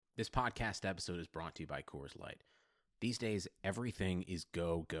This podcast episode is brought to you by Coors Light. These days, everything is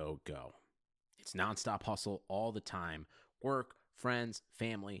go, go, go. It's nonstop hustle all the time. Work, friends,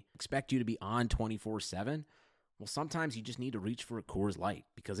 family expect you to be on 24/7. Well, sometimes you just need to reach for a Coors Light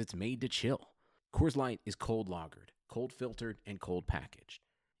because it's made to chill. Coors Light is cold lagered, cold filtered, and cold packaged.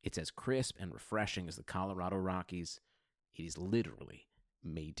 It's as crisp and refreshing as the Colorado Rockies. It is literally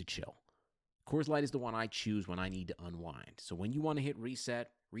made to chill. Coors Light is the one I choose when I need to unwind. So when you want to hit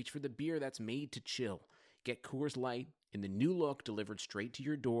reset, reach for the beer that's made to chill. Get Coors Light in the new look delivered straight to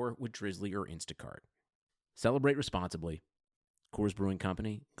your door with Drizzly or Instacart. Celebrate responsibly. Coors Brewing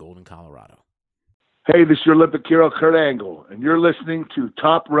Company, Golden, Colorado. Hey, this is your Olympic hero, Kurt Angle, and you're listening to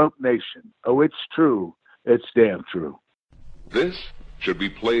Top Rope Nation. Oh, it's true. It's damn true. This should be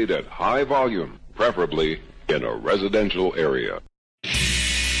played at high volume, preferably in a residential area.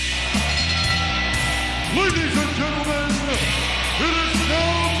 Ladies and gentlemen, it is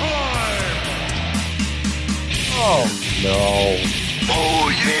now time! Oh, no. Oh,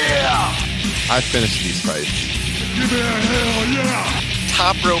 yeah! I finished these fights. Give me a hell yeah!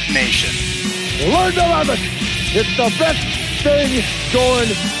 Top Rope Nation. Learn to love it. It's the best thing going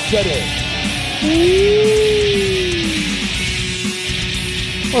today.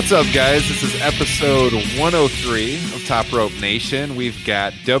 What's up, guys? This is episode 103 of Top Rope Nation. We've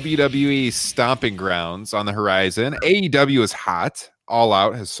got WWE Stomping Grounds on the horizon. AEW is hot. All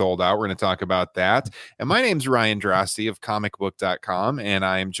Out has sold out. We're going to talk about that. And my name's Ryan Drossi of comicbook.com, and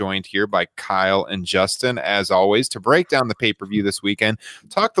I am joined here by Kyle and Justin, as always, to break down the pay-per-view this weekend,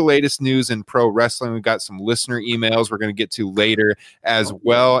 talk the latest news in pro wrestling. We've got some listener emails we're going to get to later as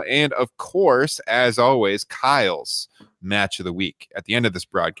well. And, of course, as always, Kyle's match of the week at the end of this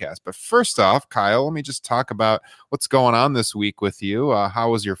broadcast. But first off, Kyle, let me just talk about what's going on this week with you.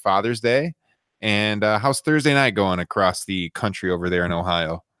 How was your Father's Day? And how's Thursday night going across the country over there in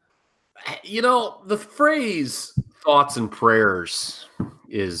Ohio? You know, the phrase thoughts and prayers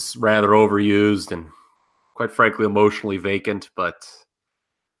is rather overused and, quite frankly, emotionally vacant. But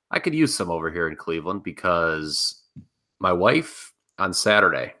I could use some over here in Cleveland because my wife on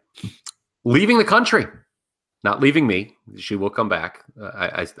Saturday, leaving the country, not leaving me. She will come back,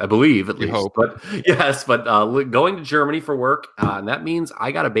 I believe, at least. Hope. But yes, but going to Germany for work, and that means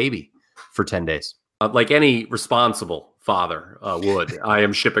I got a baby for 10 days. Like any responsible father would, I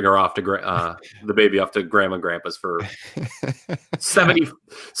am shipping her off to the baby off to Grandma and Grandpa's for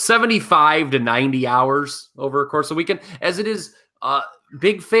 75 to 90 hours over a course of the weekend, as it is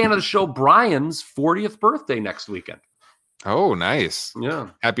big fan of the show Brian's 40th birthday next weekend. Oh, nice. Yeah.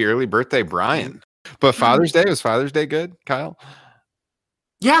 Happy early birthday, Brian. But Father's Day, was Father's Day good, Kyle?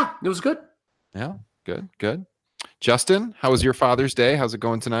 Yeah, it was good. Yeah, good. Justin, how was your Father's Day? How's it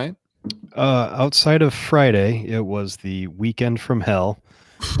going tonight? Outside of Friday, it was the weekend from hell.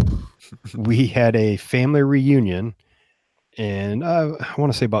 We had a family reunion, and I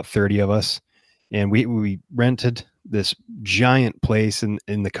want to say about 30 of us, and we rented this giant place in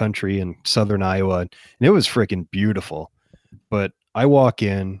the country in southern Iowa, and it was freaking beautiful. But I walk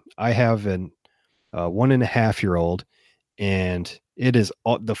in, I have an 1.5-year-old, and it is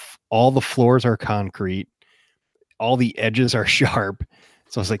all the floors are concrete, all the edges are sharp.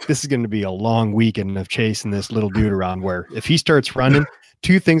 So I was like, this is going to be a long weekend of chasing this little dude around, where if he starts running,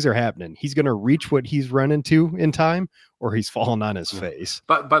 two things are happening. He's going to reach what he's running to in time, or he's falling on his face.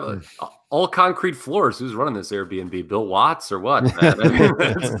 But all concrete floors. Who's running this Airbnb? Bill Watts or what?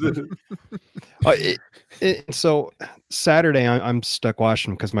 So Saturday, I'm stuck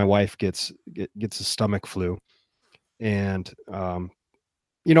watching because my wife gets a stomach flu. And,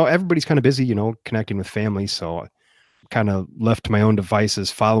 everybody's kind of busy, connecting with family. So kind of left to my own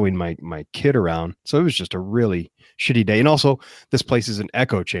devices following my kid around. So it was just a really shitty day. And also this place is an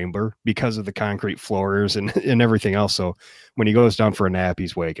echo chamber because of the concrete floors and everything else. So when he goes down for a nap,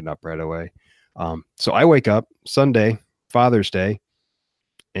 he's waking up right away. So I wake up Sunday, Father's Day,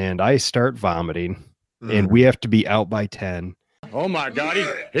 and I start vomiting, and we have to be out by 10. Oh my God,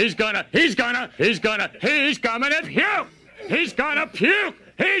 he's gonna puke! He's gonna puke! He's gonna puke! He's gonna puke!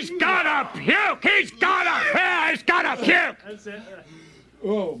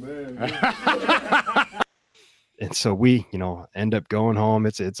 Oh man. And so we, end up going home.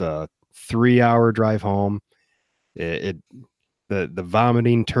 It's a 3-hour drive home. The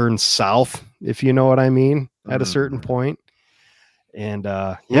vomiting turns south, if you know what I mean, at a certain point. And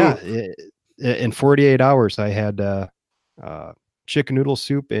in 48 hours, I had chicken noodle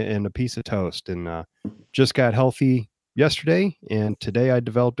soup and a piece of toast, and just got healthy yesterday, and today I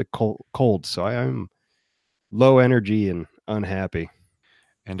developed a cold, so I'm low energy and unhappy.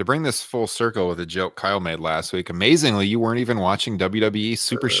 And to bring this full circle with a joke Kyle made last week, amazingly, you weren't even watching WWE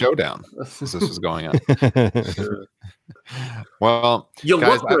Super Showdown as this was going on. Well, You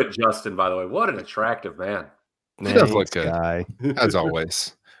guys, look good, Justin, by the way. What an attractive man. He does look Thanks, good, guy. as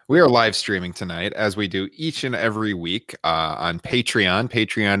always. We are live streaming tonight, as we do each and every week on Patreon,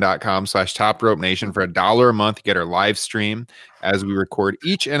 patreon.com/Top Rope Nation. For $1 a month, you get our live stream as we record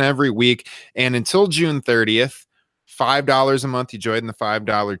each and every week. And until June 30th, $5 a month, you join the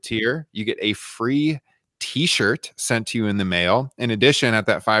 $5 tier, you get a free t-shirt sent to you in the mail. In addition, at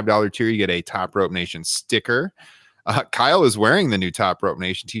that $5 tier, you get a Top Rope Nation sticker. Kyle is wearing the new Top Rope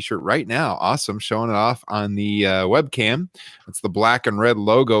Nation t-shirt right now. Awesome. Showing it off on the webcam. It's the black and red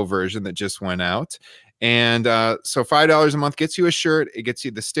logo version that just went out. And so $5 a month gets you a shirt. It gets you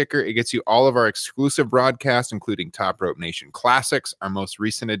the sticker. It gets you all of our exclusive broadcasts, including Top Rope Nation Classics, our most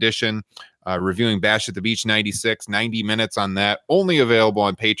recent edition, reviewing Bash at the Beach 96, 90 minutes on that, only available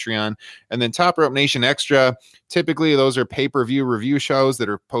on Patreon. And then Top Rope Nation Extra. Typically, those are pay-per-view review shows that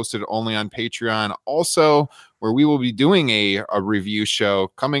are posted only on Patreon. Also, where we will be doing a review show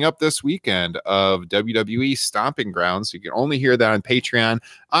coming up this weekend of WWE Stomping Grounds. You can only hear that on Patreon.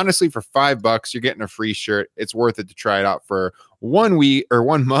 Honestly, for $5, you're getting a free shirt. It's worth it to try it out for 1 week or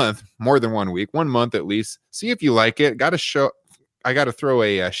 1 month, more than 1 week, 1 month at least. See if you like it. I got to throw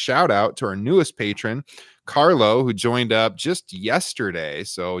a shout out to our newest patron, Carlo, who joined up just yesterday.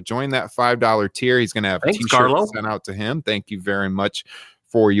 So join that $5 tier. He's going to have a t-shirt sent out to him. Thank you very much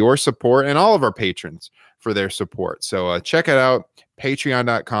for your support, and all of our patrons for their support. So check it out,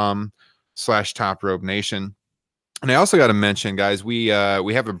 patreon.com/Top Rope Nation. And I also got to mention, guys, we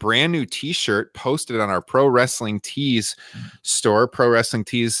have a brand new t-shirt posted on our Pro Wrestling Tees store,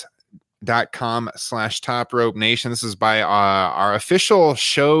 prowrestlingtees.com/Top Rope Nation. This is by our official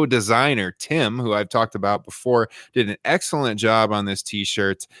show designer, Tim, who I've talked about before, did an excellent job on this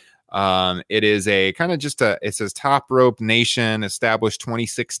t-shirt. It is a kind of it says Top Rope Nation, established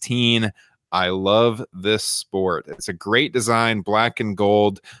 2016. I love this sport. It's a great design, black and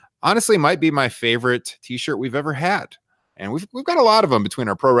gold. Honestly, might be my favorite t-shirt we've ever had. And we've got a lot of them between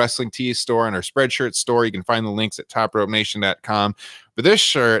our Pro Wrestling Tees store and our Spreadshirt store. You can find the links at topropenation.com. But this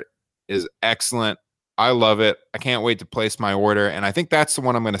shirt is excellent. I love it. I can't wait to place my order. And I think that's the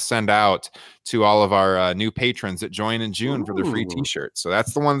one I'm going to send out to all of our new patrons that join in June for the free t-shirt. So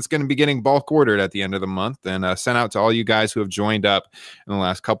that's the one that's going to be getting bulk ordered at the end of the month and sent out to all you guys who have joined up in the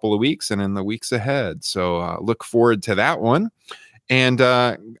last couple of weeks and in the weeks ahead. So look forward to that one. And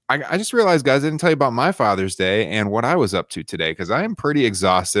I just realized, guys, I didn't tell you about my Father's Day and what I was up to today, because I am pretty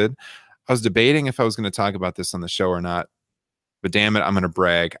exhausted. I was debating if I was going to talk about this on the show or not, but damn it, I'm going to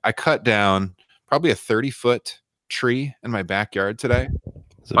brag. I cut down probably a 30-foot tree in my backyard today.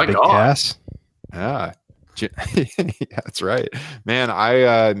 It's a big pass. Yeah. Yeah, that's right, man.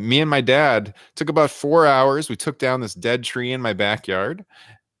 Me and my dad took about 4 hours. We took down this dead tree in my backyard.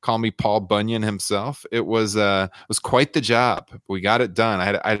 Call me Paul Bunyan himself. It was quite the job. We got it done.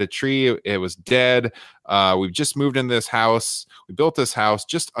 I had a tree. It was dead. We've just moved into this house. We built this house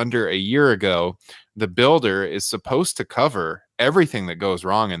just under a year ago. The builder is supposed to cover everything that goes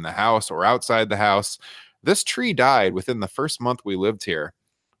wrong in the house or outside the house. This tree died within the first month we lived here.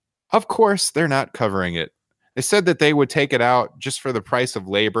 Of course, they're not covering it. They said that they would take it out just for the price of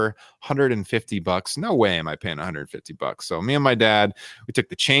labor, $150. No way am I paying $150. So me and my dad, we took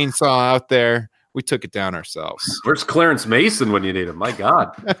the chainsaw out there. We took it down ourselves. Where's Clarence Mason when you need him? My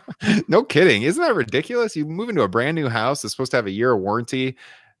God. No kidding. Isn't that ridiculous? You move into a brand new house. It's supposed to have a year of warranty.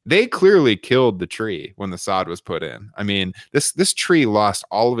 They clearly killed the tree when the sod was put in. I mean, this tree lost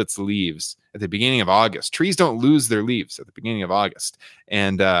all of its leaves at the beginning of August. Trees don't lose their leaves at the beginning of August.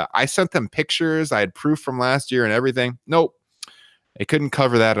 And I sent them pictures. I had proof from last year and everything. Nope. They couldn't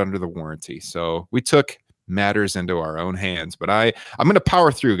cover that under the warranty. So we took matters into our own hands. But I'm going to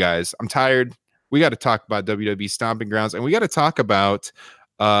power through, guys. I'm tired. We got to talk about WWE Stomping Grounds, and we got to talk about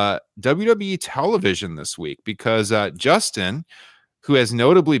WWE television this week, because Justin, who has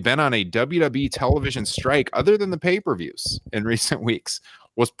notably been on a WWE television strike other than the pay-per-views in recent weeks,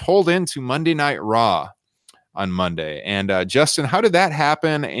 was pulled into Monday Night Raw on Monday. And Justin, how did that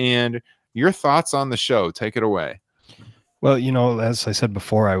happen? And your thoughts on the show? Take it away. Well, as I said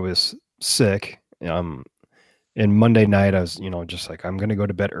before, I was sick. And Monday night, I was, just like, I'm going to go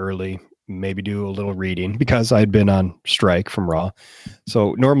to bed early, maybe do a little reading, because I'd been on strike from Raw.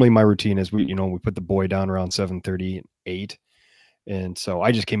 So normally my routine is we put the boy down around 7:30, 8. And so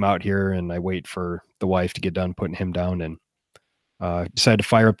I just came out here and I wait for the wife to get done putting him down, and decided to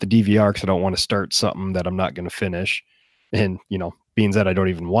fire up the DVR because I don't want to start something that I'm not going to finish. And, being that I don't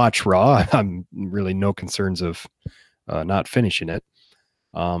even watch Raw, I'm really no concerns of not finishing it.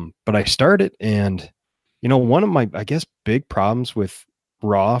 But I started, and one of my, I guess, big problems with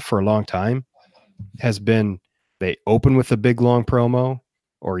Raw for a long time has been they open with a big long promo,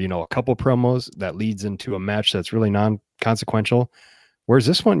 or a couple promos that leads into a match that's really non-consequential. Whereas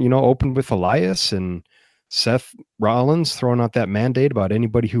this one, opened with Elias and Seth Rollins throwing out that mandate about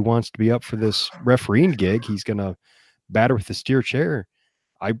anybody who wants to be up for this refereeing gig, he's gonna batter with the steel chair.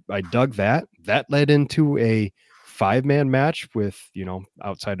 I dug that. That led into a 5-man match with,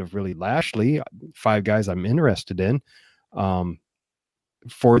 outside of really Lashley, 5 guys I'm interested in,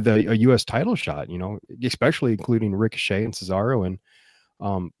 for a U.S. title shot, especially including Ricochet and Cesaro. And,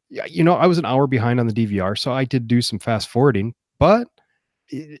 I was an hour behind on the DVR, so I did do some fast forwarding, but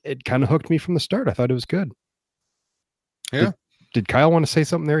it kind of hooked me from the start. I thought it was good. Yeah. Did Kyle want to say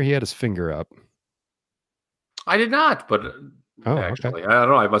something there? He had his finger up. I did not, but actually, okay. I don't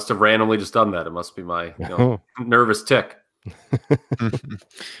know. I must have randomly just done that. It must be my nervous tick.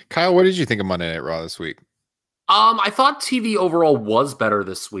 Kyle, what did you think of Monday Night Raw this week? I thought TV overall was better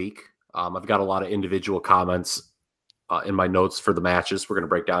this week. I've got a lot of individual comments in my notes for the matches we're going to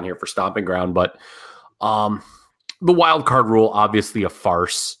break down here for Stomping Ground, but the wild card rule, obviously a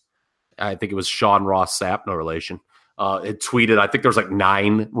farce. I think it was Sean Ross Sapp, no relation. It tweeted, I think there's like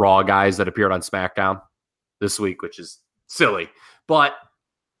 9 Raw guys that appeared on SmackDown this week, which is silly. But,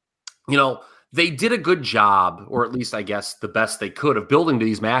 they did a good job, or at least I guess the best they could, of building to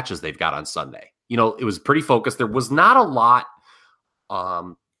these matches they've got on Sunday. It was pretty focused. There was not a lot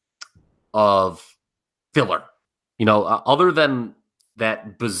of filler, other than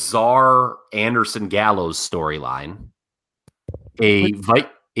that bizarre Anderson Gallows storyline, a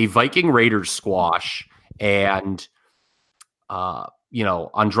Viking Raiders squash, and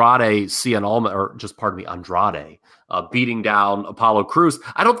Andrade beating down Apollo Crews.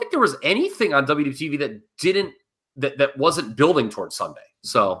 I don't think there was anything on WWTV that wasn't building towards Sunday.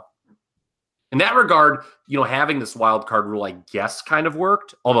 So in that regard, having this wild card rule, I guess, kind of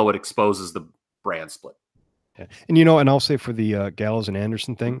worked, although it exposes the brand split. Yeah. And I'll say for the Gallows and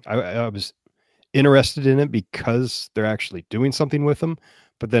Anderson thing, I was interested in it because they're actually doing something with them.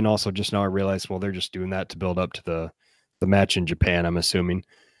 But then also just now I realized, well, they're just doing that to build up to the match in Japan, I'm assuming.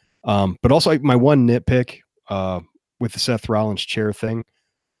 But also my one nitpick with the Seth Rollins chair thing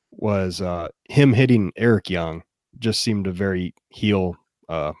was him hitting Eric Young just seemed a very heel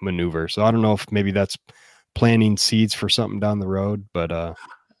maneuver. So I don't know if maybe that's planting seeds for something down the road, but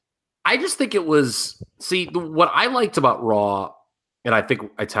I just think it was, what I liked about Raw, and I think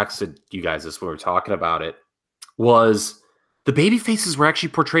I texted you guys this when we were talking about it, was the baby faces were actually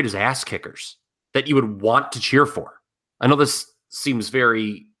portrayed as ass kickers that you would want to cheer for. I know this seems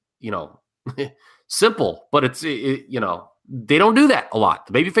very, simple, but they don't do that a lot.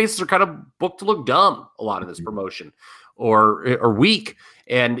 The baby faces are kind of booked to look dumb a lot of this promotion or weak.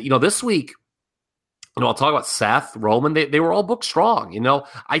 And, this week, I'll talk about Seth, Roman. They were all booked strong.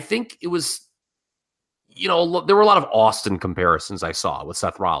 I think it was, there were a lot of Austin comparisons I saw with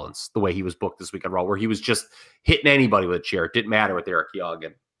Seth Rollins, the way he was booked this week on Raw, where he was just hitting anybody with a chair. It didn't matter with Eric Young.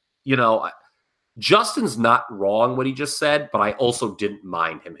 And, Justin's not wrong what he just said, but I also didn't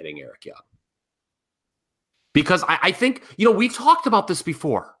mind him hitting Eric Young. Because I think, we've talked about this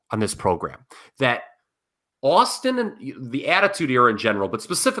before on this program, that Austin and the Attitude Era in general, but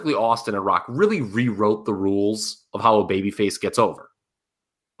specifically Austin and Rock, really rewrote the rules of how a babyface gets over.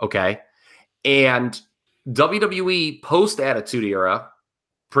 Okay? And WWE post-Attitude Era,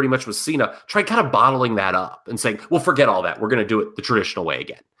 pretty much with Cena, tried kind of bottling that up and saying, well, forget all that. We're going to do it the traditional way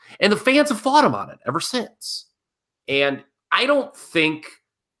again. And the fans have fought him on it ever since. And I don't think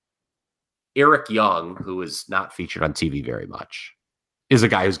Eric Young, who is not featured on TV very much, is a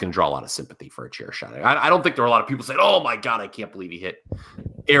guy who's going to draw a lot of sympathy for a chair shot. I don't think there are a lot of people saying, oh my God, I can't believe he hit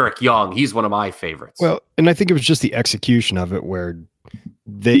Eric Young. He's one of my favorites. Well, and I think it was just the execution of it where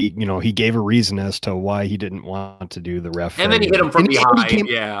he gave a reason as to why he didn't want to do the ref. And then he hit him from behind.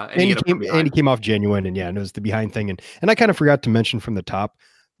 And he came off genuine. And it was the behind thing. And I kind of forgot to mention from the top,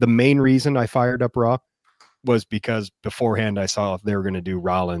 the main reason I fired up Raw was because beforehand I saw if they were going to do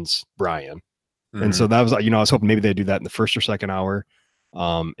Rollins, Bryan. Mm-hmm. And so that was, I was hoping maybe they'd do that in the first or second hour.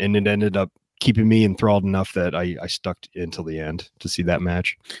 And it ended up keeping me enthralled enough that I stuck until the end to see that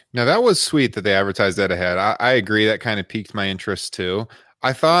match. Now that was sweet that they advertised that ahead. I agree. That kind of piqued my interest too.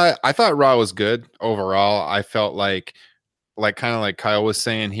 I thought Raw was good overall. I felt like kind of like Kyle was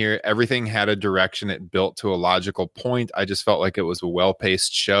saying here, everything had a direction. It built to a logical point. I just felt like it was a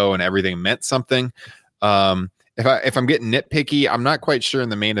well-paced show and everything meant something. If I'm getting nitpicky, I'm not quite sure in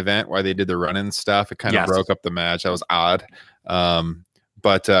the main event why they did the run-in stuff. It kind of broke up the match. That was odd.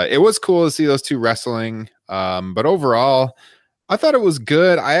 But it was cool to see those two wrestling. But overall, I thought it was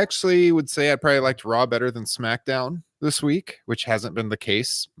good. I actually would say I probably liked Raw better than SmackDown this week, which hasn't been the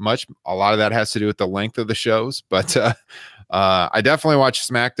case much. A lot of that has to do with the length of the shows, but I definitely watched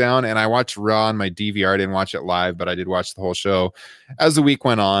SmackDown, and I watched Raw on my DVR. I didn't watch it live, but I did watch the whole show as the week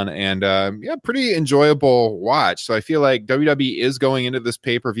went on, and yeah, pretty enjoyable watch. So I feel like WWE is going into this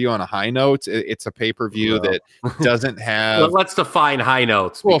pay-per-view on a high note. It's a pay-per-view that doesn't have. Well, let's define high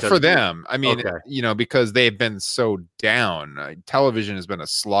notes. Well, for them, I mean, Okay. you know, because they've been so down. Television has been a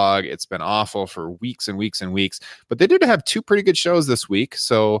slog. It's been awful for weeks and weeks and weeks. But they did have 2 pretty good shows this week.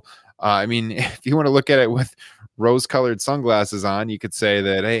 So, I mean, if you want to look at it with rose-colored sunglasses on, you could say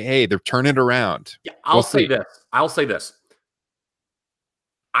that, hey, they're turning it around. Yeah, I'll say this.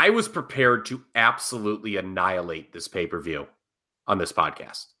 I was prepared to absolutely annihilate this pay-per-view on this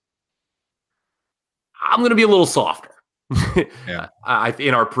podcast. I'm going to be a little softer Yeah.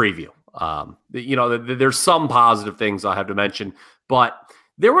 in our preview. You know, there's some positive things I'll have to mention, but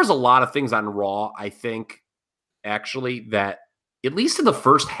there was a lot of things on Raw, I think, actually, that at least in the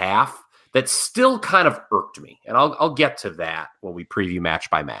first half, that still kind of irked me. And I'll get to that when we preview match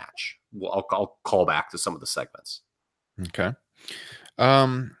by match. I'll call back to some of the segments. Okay.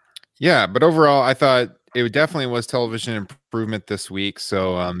 Yeah, but overall, I thought it definitely was television improvement this week.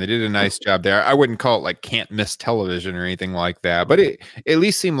 So they did a nice job there. I wouldn't call it like can't miss television or anything like that, but it at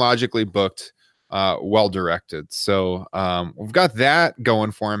least seemed logically booked, well directed. So we've got that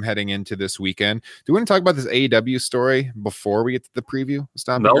going for him heading into this weekend. Do we want to talk about this AEW story before we get to the preview?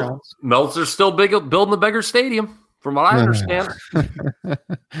 Meltzer's still building the bigger stadium, from what I understand.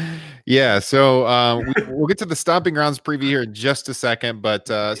 Yeah, so we'll get to the Stomping Grounds preview here in just a second, but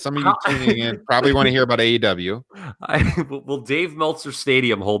some of you tuning in probably want to hear about AEW. Will Dave Meltzer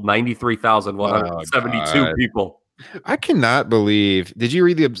Stadium hold 93,172 people? I cannot believe. Did you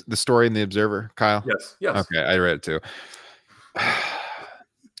read the story in the Observer, Kyle? Yes. Okay, I read it too.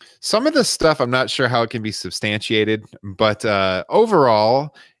 Some of the stuff I'm not sure how it can be substantiated, but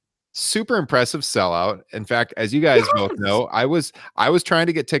overall, super impressive sellout. In fact, as you guys both know, I was trying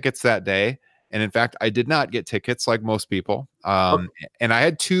to get tickets that day, and in fact, I did not get tickets like most people. And I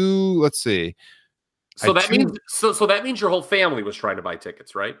had 2. Let's see. So that means your whole family was trying to buy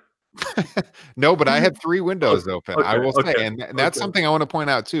tickets, right? No, but I had 3 windows open. Okay, I will say, and that's something I want to point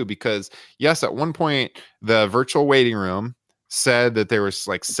out too, because yes, at one point the virtual waiting room said that there was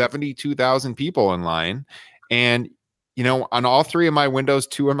like 72,000 people in line, and you know, on all 3 of my windows,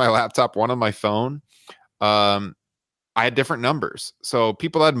 2 on my laptop, 1 on my phone, I had different numbers. So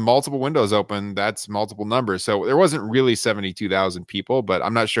people had multiple windows open. That's multiple numbers. So there wasn't really 72,000 people, but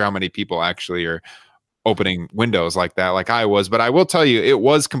I'm not sure how many people actually are opening windows like that, like I was. But I will tell you, it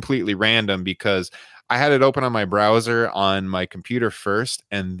was completely random because I had it open on my browser on my computer first,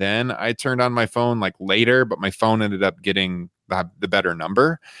 and then I turned on my phone like later, but my phone ended up getting the better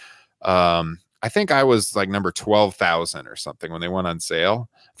number. I think I was like number 12,000 or something when they went on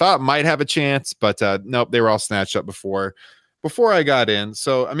sale. Thought might have a chance, but nope, they were all snatched up before I got in.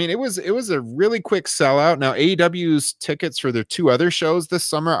 So I mean, it was a really quick sellout. Now AEW's tickets for their 2 other shows this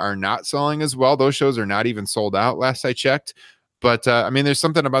summer are not selling as well. Those shows are not even sold out last I checked. But I mean, there's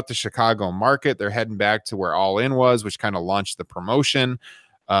something about the Chicago market. They're heading back to where All In was, which kind of launched the promotion.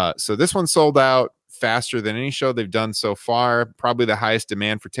 So this one sold out faster than any show they've done so far. Probably the highest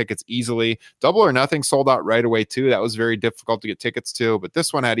demand for tickets easily. Double or Nothing sold out right away too. That was very difficult to get tickets to, but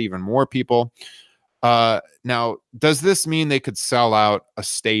this one had even more people. Now, does this mean they could sell out a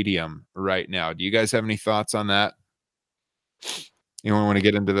stadium right now? Do you guys have any thoughts on that? Anyone want to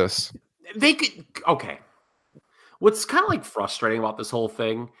get into this? They could. Okay. What's kind of like frustrating about this whole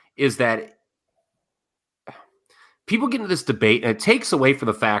thing is that people get into this debate, and it takes away from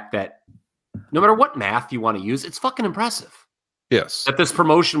the fact that no matter what math you want to use, it's fucking impressive. Yes. That this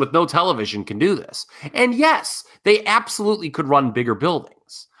promotion with no television can do this. And yes, they absolutely could run bigger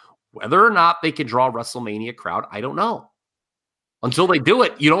buildings. Whether or not they can draw a WrestleMania crowd, I don't know. Until they do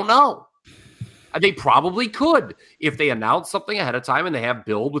it, you don't know. They probably could. If they announce something ahead of time and they have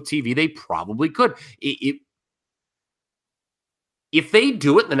build with TV, they probably could. If they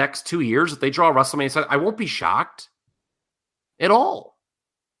do it in the next 2 years, if they draw a WrestleMania, I won't be shocked at all.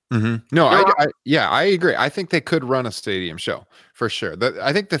 Mm-hmm. No, I agree. I think they could run a stadium show for sure.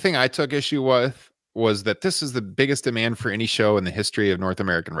 I think the thing I took issue with was that this is the biggest demand for any show in the history of North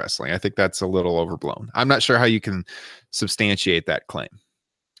American wrestling. I think that's a little overblown. I'm not sure how you can substantiate that claim.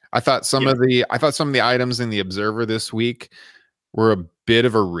 I thought some of the items in the Observer this week were a bit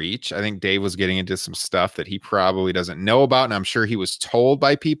of a reach. I think Dave was getting into some stuff that he probably doesn't know about, and I'm sure he was told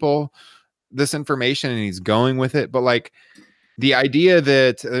by people this information and he's going with it. But like, the idea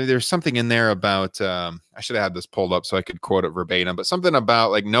that there's something in there about I should have had this pulled up so I could quote it verbatim, but something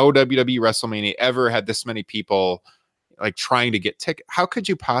about like no WWE WrestleMania ever had this many people like trying to get ticket. How could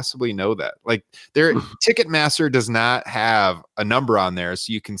you possibly know that? Like Ticketmaster does not have a number on there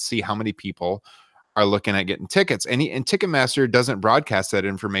so you can see how many people are looking at getting tickets. And Ticketmaster doesn't broadcast that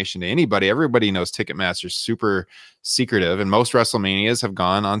information to anybody. Everybody knows Ticketmaster's super secretive, and most WrestleManias have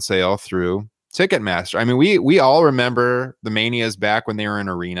gone on sale through Ticketmaster. I mean, we all remember the Manias back when they were in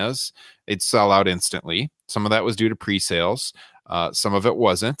arenas. They'd sell out instantly. Some of that was due to pre-sales. Some of it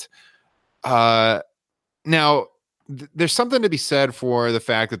wasn't. Now, there's something to be said for the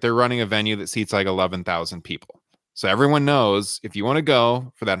fact that they're running a venue that seats like 11,000 people. So everyone knows if you want to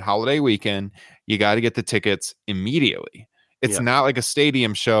go for that holiday weekend, you got to get the tickets immediately. It's not like a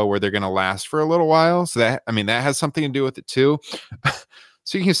stadium show where they're going to last for a little while. So that has something to do with it too.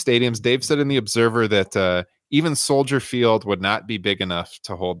 Speaking of stadiums, Dave said in the Observer that even Soldier Field would not be big enough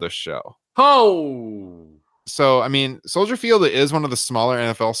to hold this show. Oh, so I mean, Soldier Field is one of the smaller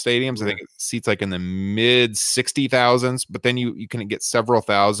NFL stadiums. I think it seats like in the mid 60,000s, but then you can get several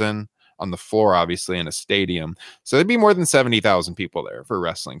thousand on the floor, obviously, in a stadium. So there'd be more than 70,000 people there for a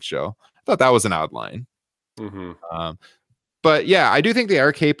wrestling show. I thought that was an odd line. Mm-hmm. But yeah, I do think they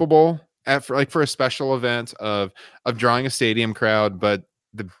are capable for a special event of drawing a stadium crowd, but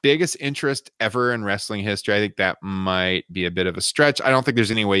the biggest interest ever in wrestling history, I think that might be a bit of a stretch. I don't think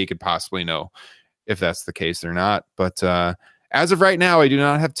there's any way you could possibly know if that's the case or not. But as of right now, I do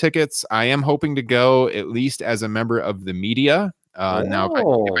not have tickets. I am hoping to go at least as a member of the media. Now,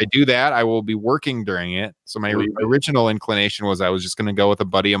 if I do that, I will be working during it. So my original inclination was I was just going to go with a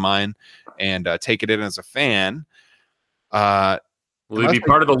buddy of mine and take it in as a fan. Will you be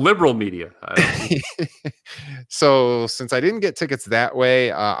part of the liberal media? So since I didn't get tickets that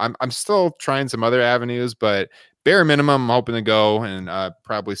way, I'm still trying some other avenues, but bare minimum, I'm hoping to go and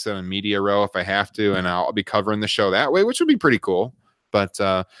probably sit in media row if I have to, and I'll be covering the show that way, which would be pretty cool. But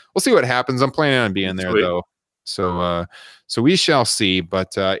we'll see what happens. I'm planning on being there though. So we shall see,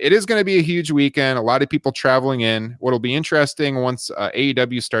 but it is going to be a huge weekend. A lot of people traveling in. What'll be interesting once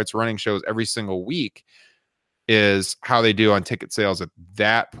AEW starts running shows every single week is how they do on ticket sales at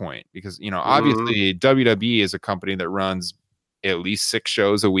that point, because obviously WWE is a company that runs at least 6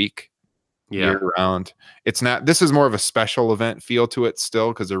 shows a week year round. This is more of a special event feel to it still,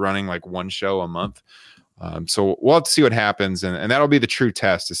 because they're running like 1 show a month. So we'll have to see what happens, and that'll be the true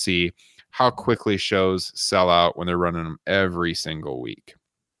test to see how quickly shows sell out when they're running them every single week.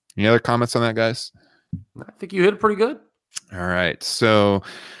 Any other comments on that, guys? I think you hit it pretty good. All right. So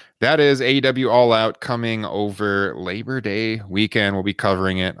that is AEW All Out coming over Labor Day weekend. We'll be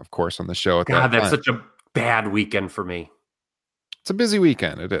covering it, of course, on the show. That's such a bad weekend for me. It's a busy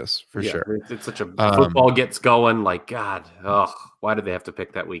weekend. It is, for sure. It's such a football gets going. Like, God, why did they have to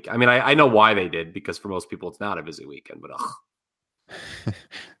pick that week? I mean, I know why they did, because for most people, it's not a busy weekend, but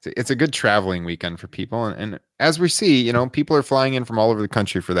it's a good traveling weekend for people. And as we see, people are flying in from all over the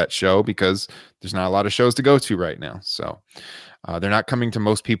country for that show because there's not a lot of shows to go to right now. So they're not coming to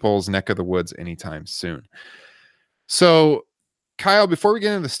most people's neck of the woods anytime soon. So, Kyle, before we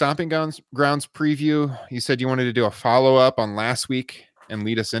get into the Stomping Grounds preview, you said you wanted to do a follow-up on last week and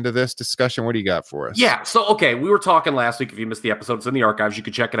lead us into this discussion. What do you got for us? Yeah. So, okay, we were talking last week. If you missed the episode, it's in the archives. You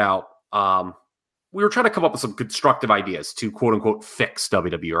could check it out. We were trying to come up with some constructive ideas to quote unquote fix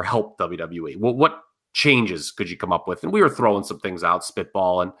WWE or help WWE. Well, what changes could you come up with? And we were throwing some things out,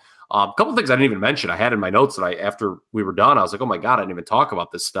 spitball, and a couple of things I didn't even mention. I had in my notes that after we were done, I was like, oh my God, I didn't even talk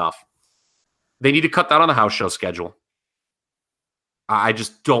about this stuff. They need to cut down on the house show schedule. I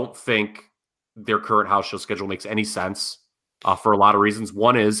just don't think their current house show schedule makes any sense for a lot of reasons.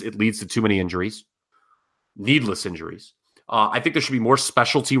 One is it leads to too many injuries, needless injuries. I think there should be more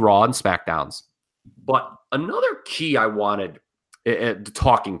specialty Raw and SmackDowns. But another key the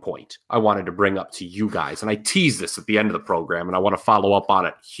talking point I wanted to bring up to you guys, and I tease this at the end of the program, and I want to follow up on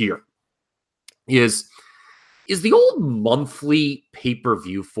it here, is the old monthly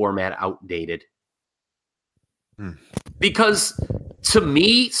pay-per-view format outdated? Because to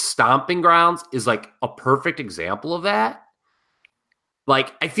me, Stomping Grounds is like a perfect example of that.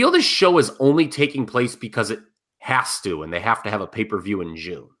 Like, I feel this show is only taking place because it has to, and they have to have a pay-per-view in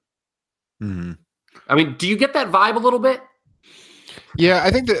June. Mm-hmm. I mean, do you get that vibe a little bit? Yeah,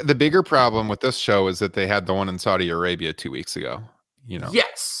 I think the bigger problem with this show is that they had the one in Saudi Arabia 2 weeks ago.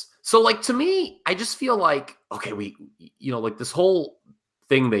 Yes. So, like, to me, I just feel like, okay, like this whole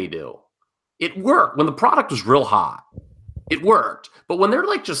thing they do, it worked when the product was real hot. It worked, but when they're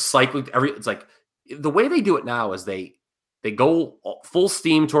like just cycling it's like the way they do it now is they go full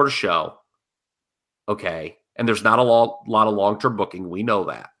steam toward a show, okay, and there's not a lot of long-term booking. We know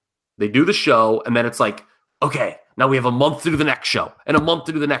that. They do the show, and then it's like, okay, now we have a month to do the next show and a month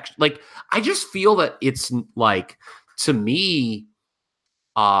to do the next. Like, I just feel that it's like, to me,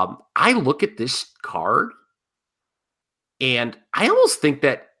 I look at this card and I almost think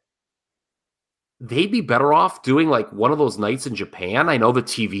that they'd be better off doing like one of those nights in Japan. I know the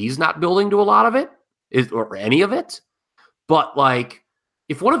TV's not building to a lot of it or any of it, but like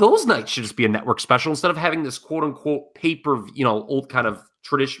if one of those nights should just be a network special instead of having this quote unquote old kind of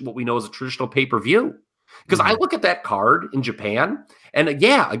tradition, what we know as a traditional pay-per-view. Because I look at that card in Japan and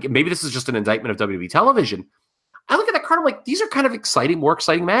maybe this is just an indictment of WWE television. I look at that card, I'm like, these are kind of more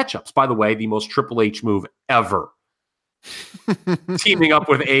exciting matchups. By the way, the most Triple H move ever. Teaming up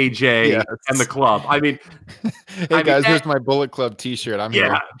with AJ and the club. I mean, guys, here's my Bullet Club t-shirt. I'm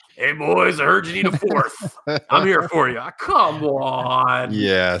here. Hey, boys, I heard you need a fourth. I'm here for you. Come on.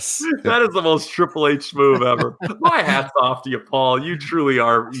 Yes. That is the most Triple H move ever. My hat's off to you, Paul. You truly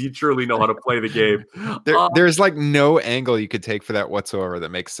know how to play the game. There's like no angle you could take for that whatsoever that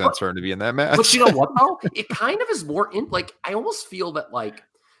makes sense for him to be in that match. But you know what, though? It kind of is more I almost feel that, like,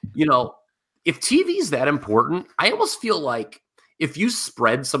 you know, if TV is that important, I almost feel like if you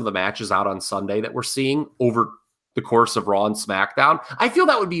spread some of the matches out on Sunday that we're seeing over the course of Raw and SmackDown, I feel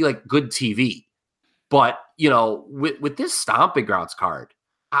that would be like good TV. But, you know, with this Stomping Grounds card,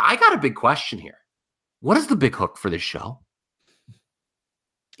 I got a big question here. What is the big hook for this show?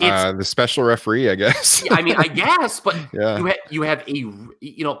 The special referee, I guess. I mean, I guess, but yeah. you have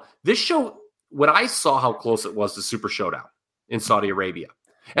this show, when I saw how close it was to Super Showdown in Saudi Arabia.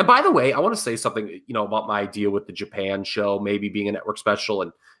 And by the way, I want to say something, you know, about my idea with the Japan show, maybe being a network special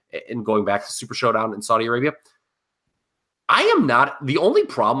and going back to Super Showdown in Saudi Arabia. I am not, the only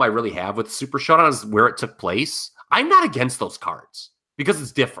problem I really have with Super Showdown is where it took place. I'm not against those cards because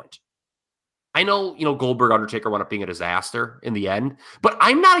it's different. I know, you know, Goldberg, Undertaker wound up being a disaster in the end, but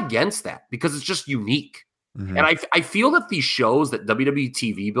I'm not against that because it's just unique. Mm-hmm. And I feel that these shows that WWE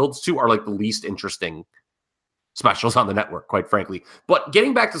TV builds to are like the least interesting specials on the network, quite frankly. But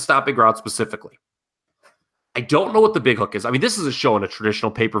getting back to Stomping Ground specifically, I don't know what the big hook is. I mean, this is a show in a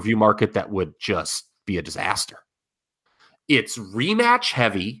traditional pay-per-view market that would just be a disaster. It's rematch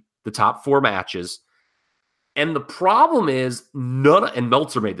heavy, the top 4 matches. And the problem is and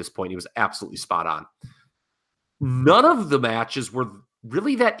Meltzer made this point, he was absolutely spot on. None of the matches were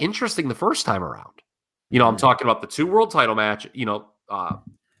really that interesting the first time around. You know, I'm talking about the 2 world title match, you know,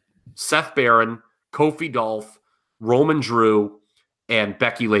 Seth Barron, Kofi Dolph, Roman Drew, and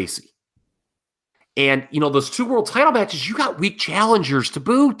Becky Lacey. And, you know, those 2 world title matches, you got weak challengers to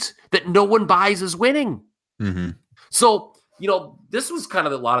boot that no one buys as winning. Mm-hmm. So, you know, this was kind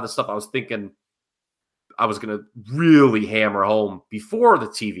of a lot of the stuff I was thinking I was going to really hammer home before the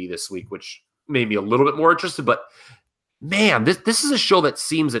TV this week, which made me a little bit more interested. But, man, this is a show that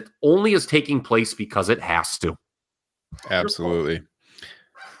seems it only is taking place because it has to. Absolutely.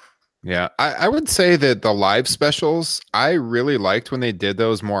 Yeah, I would say that the live specials, I really liked when they did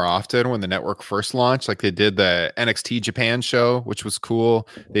those more often when the network first launched. Like they did the NXT Japan show, which was cool.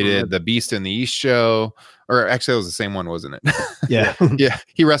 They did the Beast in the East show, or actually it was the same one, wasn't it? Yeah. Yeah,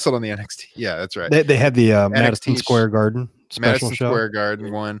 he wrestled on the NXT. Yeah, that's right. They had the Madison Square Garden special Madison show. Square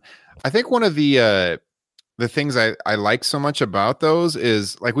Garden one. I think one of the things I like so much about those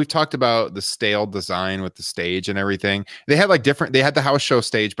is, like, we've talked about the stale design with the stage and everything. They had they had the house show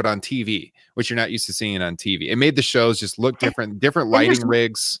stage, but on TV, which you're not used to seeing on TV. It made the shows just look different lighting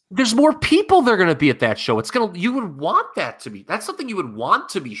rigs. There's more people that are going to be at that show. You would want that to be, that's something you would want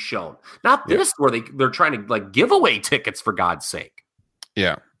to be shown. Not this where they're trying to like give away tickets for God's sake.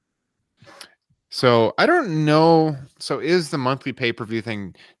 Yeah. So I don't know. So is the monthly pay-per-view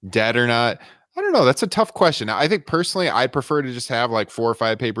thing dead or not? I don't know. That's a tough question. I think personally, I'd prefer to just have like 4 or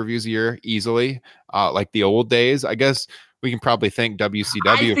 5 pay-per-views a year easily, like the old days. I guess we can probably thank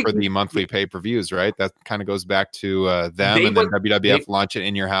WCW for the monthly pay-per-views, right? That kind of goes back to them, and then WWF launch it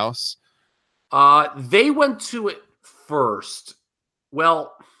in your house. They went to it first.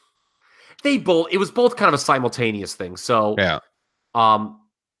 Well, it was both kind of a simultaneous thing. So yeah.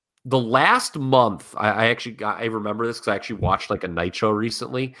 The last month, I remember this because I actually watched like a Nitro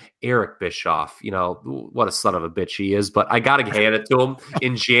recently. Eric Bischoff, you know, what a son of a bitch he is, but I got to hand it to him.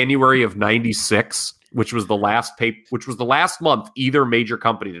 In January of '96, which was the last month either major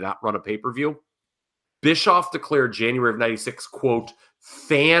company did not run a pay-per-view, Bischoff declared January of '96, quote,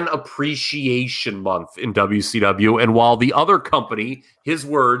 Fan Appreciation Month in WCW. And while the other company, his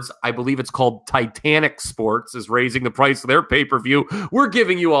words, I believe it's called Titanic Sports, is raising the price of their pay-per-view, we're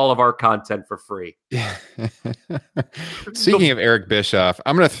giving you all of our content for free. Speaking of Eric Bischoff,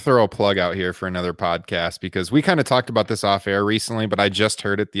 I'm going to throw a plug out here for another podcast because we kind of talked about this off air recently, but I just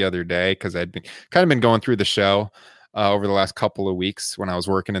heard it the other day because I'd been going through the show over the last couple of weeks when I was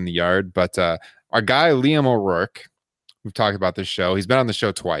working in the yard. But our guy, Liam O'Rourke, we've talked about this show. He's been on the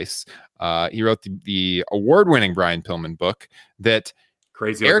show twice. He wrote the award-winning Brian Pillman book that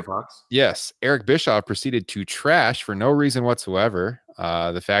Crazy Eric Fox. Yes, Eric Bischoff proceeded to trash for no reason whatsoever.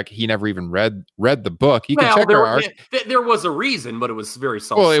 The fact he never even read the book. You can check there was a reason, but it was very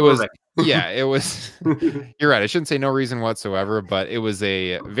self-serving. Well, it was. You're right. I shouldn't say no reason whatsoever, but it was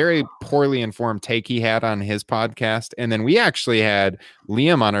a very poorly informed take he had on his podcast. And then we actually had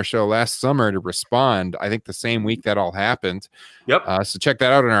Liam on our show last summer to respond. I think the same week that all happened. Yep. So check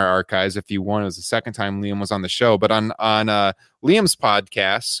that out in our archives if you want. It was the second time Liam was on the show, but on Liam's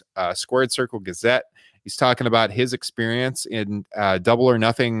podcast, Squared Circle Gazette, he's talking about his experience in Double or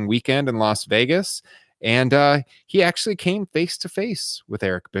Nothing weekend in Las Vegas. And he actually came face to face with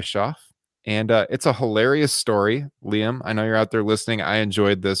Eric Bischoff. And it's a hilarious story. Liam, I know you're out there listening. I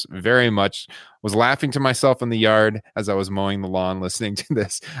enjoyed this very much. Was laughing to myself in the yard as I was mowing the lawn listening to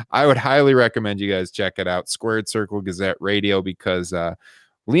this. I would highly recommend you guys check it out. Squared Circle Gazette Radio, because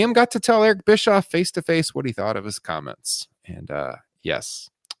Liam got to tell Eric Bischoff face to face what he thought of his comments. And yes,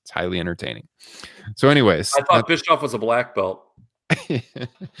 it's highly entertaining. So anyways, I thought Bischoff was a black belt.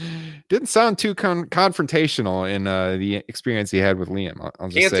 Didn't sound too confrontational in the experience he had with Liam. I'll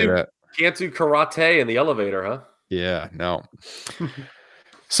just say that. Can't do karate in the elevator, huh? Yeah, no.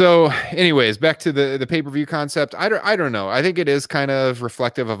 So anyways, back to the pay-per-view concept. I don't know. I think it is kind of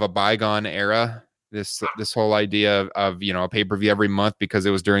reflective of a bygone era. This whole idea of a pay-per-view every month because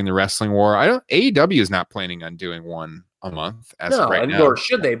it was during the wrestling war. AEW is not planning on doing one a month as of right now. Nor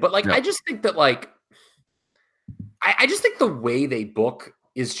should they. But I just think that I just think the way they book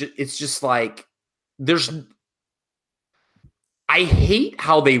is just like I hate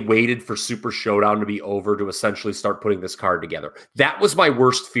how they waited for Super Showdown to be over to essentially start putting this card together. That was my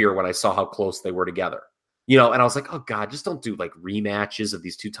worst fear when I saw how close they were together. And I was like, oh God, just don't do rematches of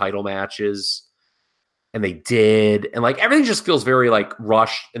these two title matches. And they did. And everything just feels very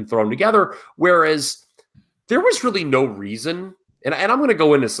rushed and thrown together. Whereas there was really no reason. And I'm going to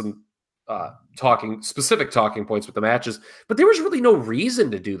go into some specific talking points with the matches, but there was really no reason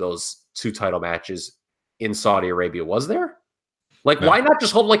to do those two title matches in Saudi Arabia, was there? No. Why not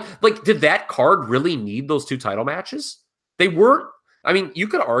just hold did that card really need those two title matches? They weren't. I mean, you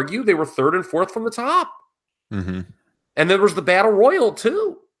could argue they were third and fourth from the top. Mm-hmm. And there was the Battle Royal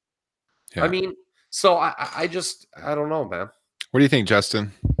too. Yeah. I mean, so I don't know, man. What do you think,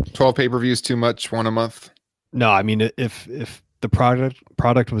 Justin? 12 pay-per-views too much, one a month? No, I mean, if the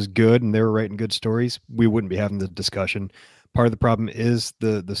product was good and they were writing good stories, we wouldn't be having the discussion. Part of the problem is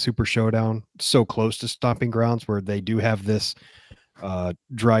the Super Showdown so close to Stomping Grounds where they do have this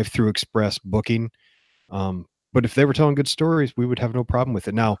drive-through express booking. But if they were telling good stories, we would have no problem with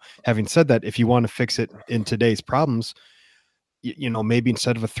it. Now, having said that, if you want to fix it in today's problems, maybe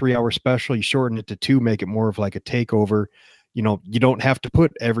instead of a 3-hour special, you shorten it to 2, make it more of like a takeover. You don't have to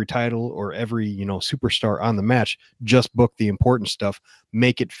put every title or every, superstar on the match. Just book the important stuff.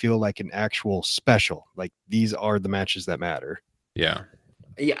 Make it feel like an actual special. Like these are the matches that matter. Yeah.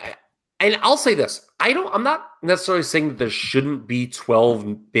 Yeah. And I'll say this. I'm not necessarily saying that there shouldn't be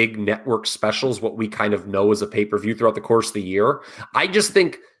 12 big network specials, what we kind of know as a pay-per-view throughout the course of the year. I just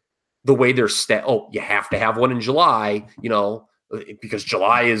think the way they're you have to have one in July, because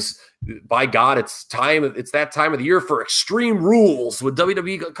July is, by God, it's that time of the year for Extreme Rules with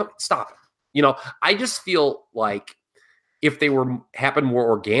WWE. Stop it. I just feel like if they happen more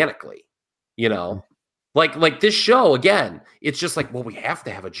organically, like this show, again, it's just we have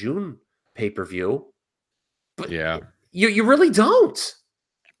to have a June pay-per-view. But yeah, you really don't.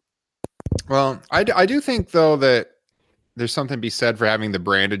 Well, I do think though that there's something to be said for having the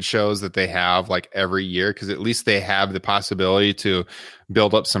branded shows that they have every year, because at least they have the possibility to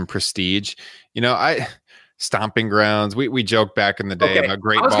build up some prestige. Stomping Grounds, we joked back in the day about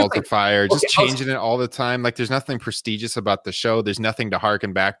Great Balls of Fire, just changing it all the time. There's nothing prestigious about the show. There's nothing to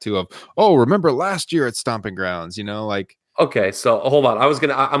harken back to remember last year at Stomping Grounds, Okay, so hold on.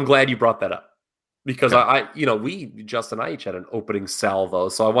 I'm glad you brought that up because Justin and I each had an opening salvo,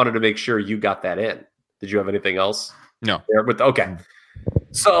 so I wanted to make sure you got that in. Did you have anything else? No. Okay.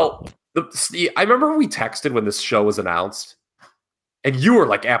 So I remember we texted when this show was announced, and you were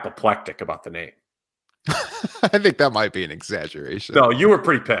apoplectic about the name. I think that might be an exaggeration. No, you were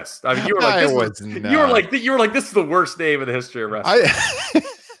pretty pissed. I mean, you were like, you were like, this is the worst name in the history of wrestling.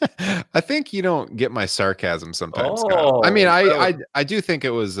 I think you don't get my sarcasm sometimes, Scott. Oh, I mean, really? I do think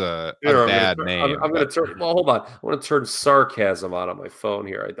it was a Here, bad name. I'm going to turn. Well, hold on. I want to turn sarcasm on my phone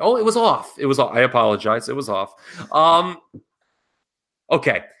here. Oh, it was off. It was off. I apologize. It was off.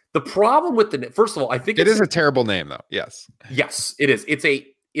 Okay. The problem with first of all, I think it is a terrible name, though. Yes. Yes, it is.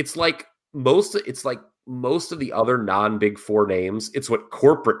 It's like most of the other non-Big Four names. It's what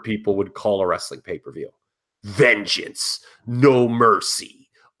corporate people would call a wrestling pay-per-view: Vengeance, No Mercy,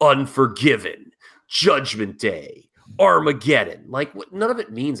 Unforgiven, Judgment Day, Armageddon. Like, none of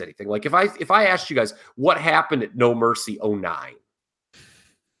it means anything. Like, if I asked you guys what happened at No Mercy 09,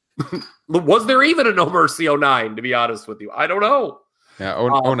 was there even a No Mercy 09? To be honest with you, I don't know. Yeah,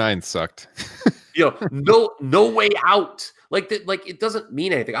 09 sucked. No way out. Like that. Like, it doesn't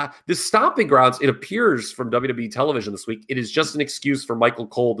mean anything. This Stomping Grounds, it appears from WWE television this week, it is just an excuse for Michael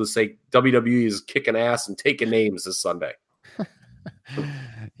Cole to say WWE is kicking ass and taking names this Sunday.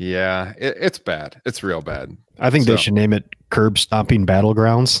 Yeah, it's bad. It's real bad. I think they should name it Curb Stomping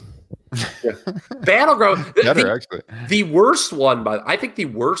Battlegrounds. Yeah. Battleground. Actually. The worst one, I think the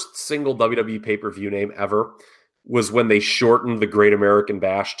worst single WWE pay-per-view name ever was when they shortened the Great American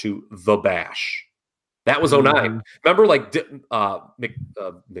Bash to The Bash. That was 09. Remember, like,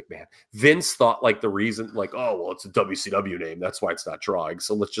 McMahon. Vince thought, like, the reason, like, oh, well, it's a WCW name. That's why it's not drawing.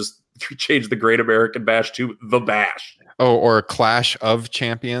 So let's just change the Great American Bash to The Bash. Oh, or Clash of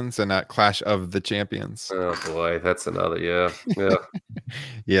Champions and not Clash of the Champions. Oh, boy. That's another, yeah.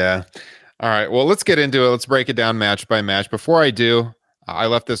 Yeah. All right. Well, let's get into it. Let's break it down match by match. Before I do, I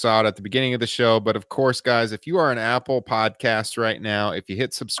left this out at the beginning of the show, but of course, guys, if you are an Apple podcast right now, if you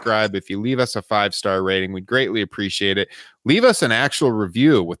hit subscribe, if you leave us a 5-star rating, we'd greatly appreciate it. Leave us an actual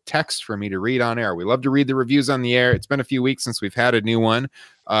review with text for me to read on air. We love to read the reviews on the air. It's been a few weeks since we've had a new one.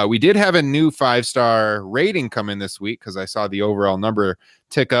 We did have a new 5-star rating come in this week because I saw the overall number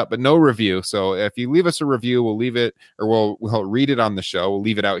tick up, but no review. So if you leave us a review, we'll leave it, or we'll read it on the show. We'll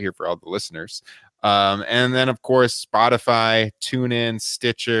leave it out here for all the listeners. And then, of course, Spotify, TuneIn,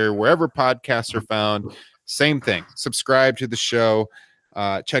 Stitcher, wherever podcasts are found, same thing. Subscribe to the show.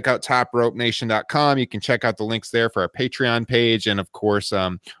 Check out topropenation.com. You can check out the links there for our Patreon page. And, of course,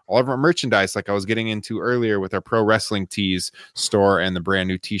 all of our merchandise, like I was getting into earlier with our Pro Wrestling Tees store, and the brand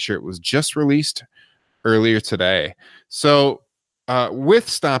new T-shirt was just released earlier today. So with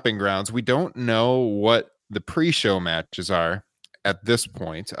Stomping Grounds, we don't know what the pre-show matches are at this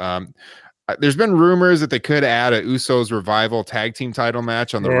point. There's been rumors that they could add a Usos Revival tag team title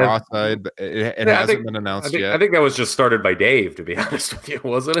match on the Raw side, but it hasn't been announced yet. I think that was just started by Dave, to be honest with you,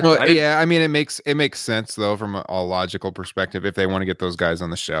 wasn't it? Well, I mean, it makes sense though from a logical perspective if they want to get those guys on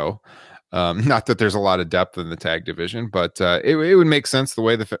the show. Not that there's a lot of depth in the tag division, but it would make sense the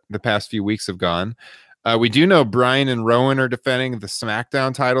way the past few weeks have gone. We do know Bryan and Rowan are defending the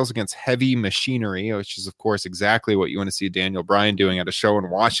SmackDown titles against Heavy Machinery, which is, of course, exactly what you want to see Daniel Bryan doing at a show in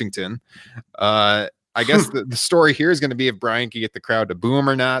Washington. I guess the story here is going to be if Bryan can get the crowd to boo him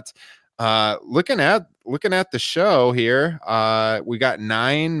or not. Looking at the show here, we got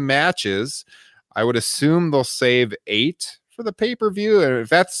 9 matches. I would assume they'll save 8 for the pay-per-view. And if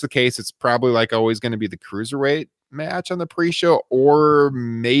that's the case, it's probably like always going to be the Cruiserweight match on the pre-show, or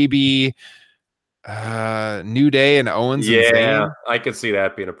maybe New Day and Owens. Yeah, and Zayn. I could see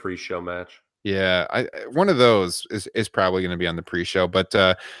that being a pre-show match. Yeah, one of those is probably going to be on the pre-show, but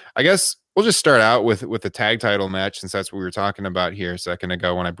I guess we'll just start out with the tag title match, since that's what we were talking about here a second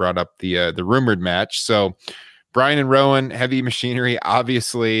ago when I brought up the rumored match. So Bryan and Rowan, Heavy Machinery,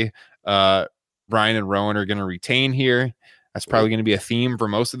 obviously Bryan and Rowan are going to retain here. That's probably going to be a theme for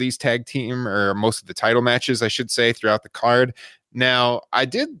most of these tag team, or most of the title matches, I should say, throughout the card. Now, I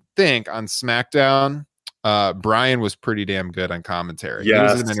did think on SmackDown, Bryan was pretty damn good on commentary.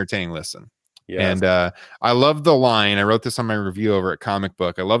 Yes. He was an entertaining listen. Yes. And I love the line. I wrote this on my review over at Comic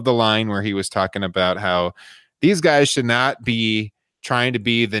Book. I love the line where he was talking about how these guys should not be trying to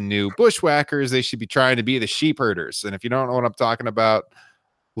be the new bushwhackers. They should be trying to be the sheep herders. And if you don't know what I'm talking about,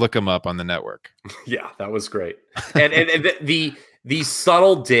 look them up on the network. Yeah, that was great. And the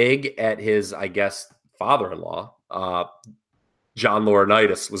subtle dig at his, I guess, father-in-law, John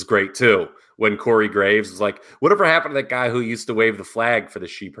Laurinaitis, was great too. When Corey Graves was like, whatever happened to that guy who used to wave the flag for the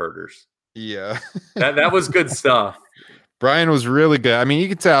sheep herders? Yeah. that was good stuff. Bryan was really good. I mean, you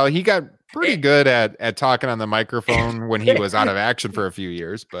could tell he got pretty good at talking on the microphone when he was out of action for a few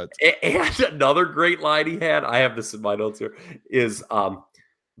years. But and another great line he had, I have this in my notes here, is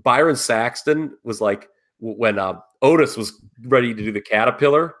Byron Saxton was like, when Otis was ready to do the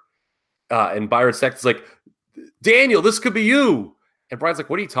Caterpillar, and Byron Saxton's like, Daniel, this could be you. And Brian's like,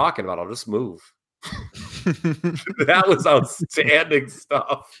 what are you talking about? I'll just move. That was outstanding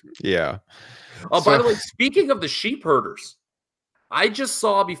stuff. Yeah. Oh, by the way, speaking of the sheep herders, I just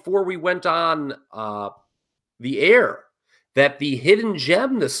saw before we went on the air that the hidden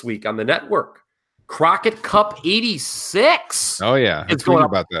gem this week on the network, Crockett Cup 86. Oh, yeah. It's going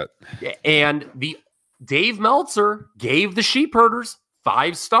about that. And Dave Meltzer gave the sheep herders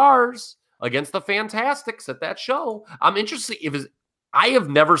 5 stars against the Fantastics at that show. I'm interested I have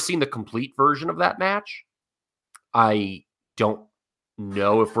never seen the complete version of that match. I don't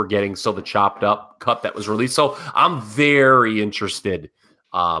know if we're getting the chopped up cut that was released. So I'm very interested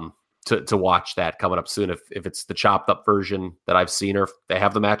to watch that coming up soon. If it's the chopped up version that I've seen, or if they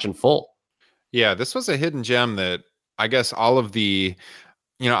have the match in full. Yeah, this was a hidden gem that I guess all of the,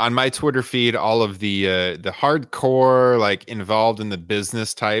 on my Twitter feed, all of the hardcore, like involved in the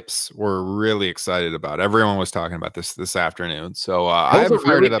business types were really excited about. Everyone was talking about this afternoon. So I haven't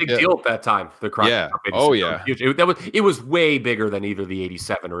fired it up yet. Big deal at that time. The Crockett Cup 86. Oh yeah. It was way bigger than either the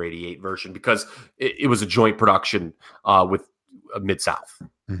 87 or 88 version because it was a joint production with Mid-South.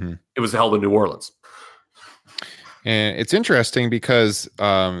 Mm-hmm. It was held in New Orleans. And it's interesting because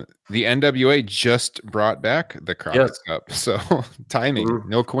the NWA just brought back the Crockett Cup. So timing,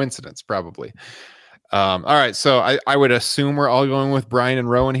 no coincidence, probably. All right. So I would assume we're all going with Brian and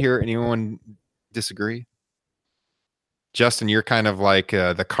Rowan here. Anyone disagree? Justin, you're kind of like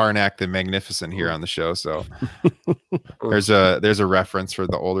the Karnak the Magnificent here on the show. So there's a reference for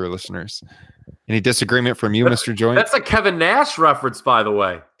the older listeners. Any disagreement from you, Mr. Joint? That's a Kevin Nash reference, by the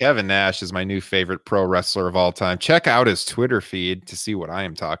way. Kevin Nash is my new favorite pro wrestler of all time. Check out his Twitter feed to see what I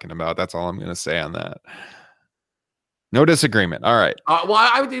am talking about. That's all I'm going to say on that. No disagreement. All right. Well,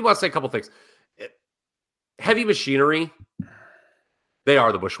 I did want to say a couple things. Heavy Machinery, they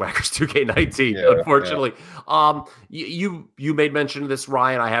are the Bushwhackers 2K19, unfortunately. Yeah. You made mention of this,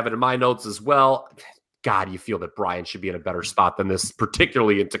 Ryan. I have it in my notes as well. God, you feel that Brian should be in a better spot than this,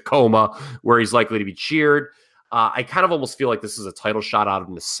 particularly in Tacoma, where he's likely to be cheered. I kind of almost feel like this is a title shot out of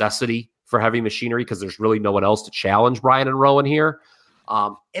necessity for Heavy Machinery because there's really no one else to challenge Brian and Rowan here.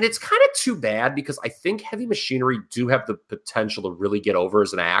 And it's kind of too bad because I think Heavy Machinery do have the potential to really get over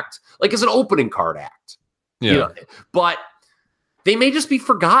as an act, like as an opening card act. Yeah. But they may just be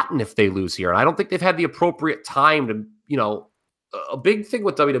forgotten if they lose here. And I don't think they've had the appropriate time to, a big thing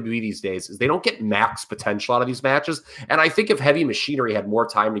with WWE these days is they don't get max potential out of these matches. And I think if Heavy Machinery had more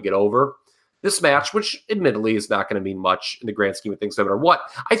time to get over this match, which admittedly is not going to mean much in the grand scheme of things, no matter what,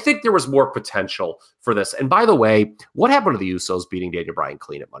 I think there was more potential for this. And by the way, what happened to the Usos beating Daniel Bryan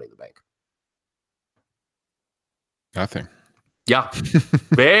clean at Money in the Bank? Nothing. Yeah.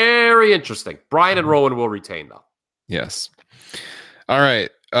 Very interesting. Brian and Rowan will retain, though. Yes. All right.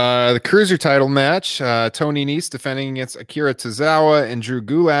 The cruiser title match, Tony Nese defending against Akira Tozawa and Drew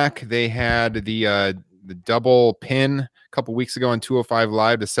Gulak. They had the double pin a couple weeks ago on 205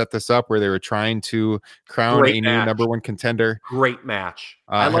 Live to set this up, where they were trying to crown a new number one contender. Great match.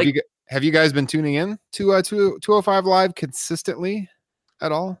 Have you guys been tuning in to 205 Live consistently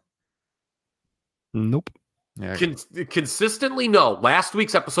at all? Nope. Yeah. Consistently, no. Last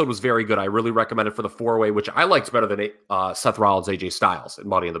week's episode was very good. I really recommend it for the 4-way, which I liked better than Seth Rollins, AJ Styles, and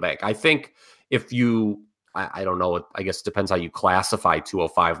Money in the Bank. I think if you, I don't know, I guess it depends how you classify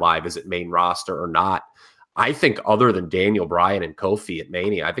 205 Live. Is it main roster or not? I think other than Daniel Bryan and Kofi at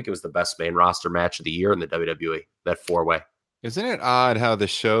Mania, I think it was the best main roster match of the year in the WWE, that 4-way. Isn't it odd how the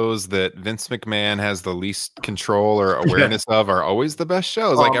shows that Vince McMahon has the least control or awareness of are always the best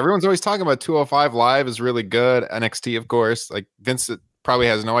shows? Like everyone's always talking about 205 Live is really good. NXT, of course. Like Vince probably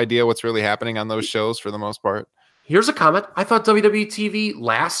has no idea what's really happening on those shows for the most part. Here's a comment. I thought WWE TV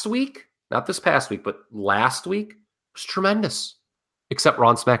last week, not this past week, but last week was tremendous. Except Raw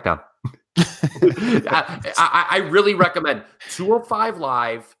and SmackDown. I really recommend 205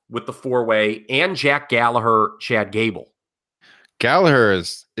 Live with the 4-way and Jack Gallagher, Chad Gable. Gallagher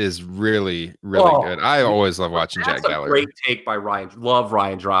is really good. I always love watching Jack Gallagher. Great take by Ryan. Love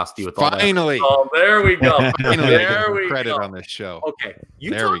Ryan Drosty with all finally. That. Oh, there we go. Finally, there we credit go. On this show. Okay,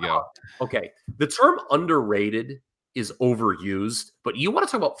 there we go. Okay, the term underrated is overused, but you want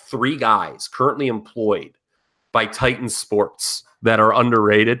to talk about 3 guys currently employed by Titan Sports that are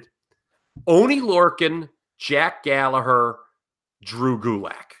underrated? Oney Lorcan, Jack Gallagher, Drew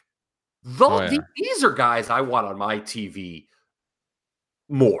Gulak. These are guys I want on my TV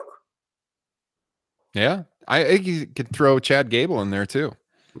more. Yeah, I think you could throw Chad Gable in there too.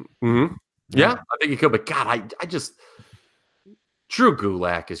 Mm-hmm. Yeah, I think you could. But God, I just Drew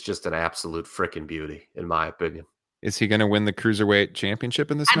Gulak is just an absolute freaking beauty, in my opinion. Is he going to win the Cruiserweight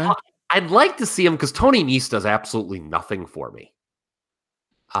Championship in this match? I'd like to see him because Tony Nese does absolutely nothing for me.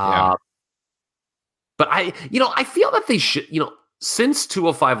 Yeah. But I feel that they should, since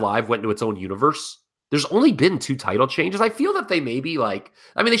 205 Live went into its own universe, there's only been 2 title changes. I feel that they maybe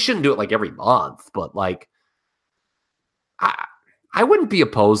they shouldn't do it like every month, but I wouldn't be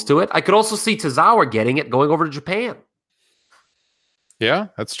opposed to it. I could also see Tozawa getting it going over to Japan. Yeah,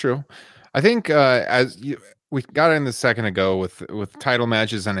 that's true. I think we got in the second ago with title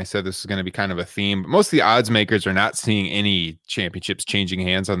matches, and I said this is going to be kind of a theme. But most of the odds makers are not seeing any championships changing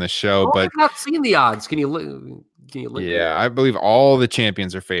hands on this show. But I've not seen the odds. Can you look? Yeah, I believe all the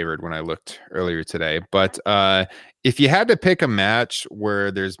champions are favored when I looked earlier today. But if you had to pick a match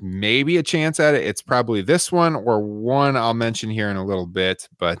where there's maybe a chance at it, it's probably this one or one I'll mention here in a little bit.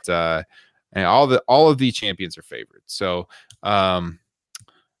 But and all of the champions are favored. So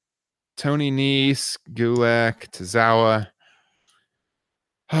Tony Nese, Gulak, Tozawa.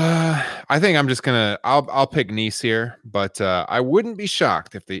 I think I'm just I'll pick Nese here, but I wouldn't be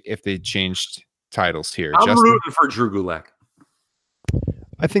shocked if they changed titles here. I'm rooting for Drew Gulak.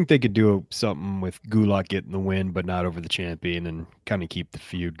 I think they could do something with Gulak getting the win, but not over the champion, and kind of keep the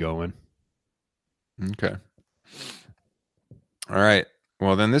feud going. Okay. All right.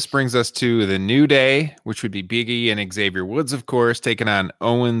 Well, then this brings us to the New Day, which would be Big E and Xavier Woods, of course, taking on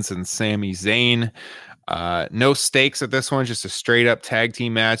Owens and Sami Zayn. No stakes at this one, just a straight up tag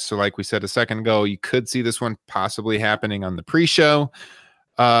team match. So like we said a second ago, you could see this one possibly happening on the pre-show.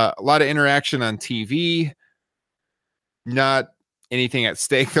 A lot of interaction on TV. Not anything at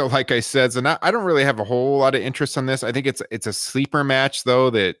stake, though, like I said. So I don't really have a whole lot of interest on this. I think it's a sleeper match,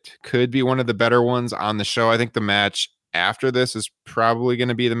 though, that could be one of the better ones on the show. I think the match after this is probably going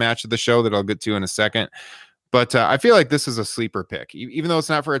to be the match of the show that I'll get to in a second. But I feel like this is a sleeper pick, even though it's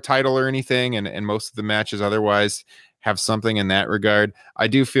not for a title or anything, and most of the matches otherwise have something in that regard. I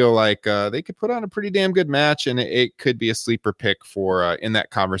do feel like they could put on a pretty damn good match, and it could be a sleeper pick for in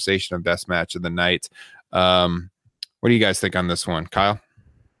that conversation of best match of the night. What do you guys think on this one, Kyle?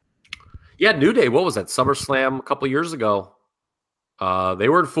 Yeah, New Day, what was that, SummerSlam a couple years ago? They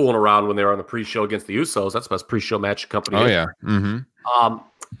weren't fooling around when they were on the pre-show against the Usos. That's the best pre-show match company. Oh, yeah. Mm-hmm.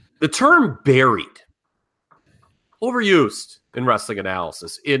 The term buried, overused in wrestling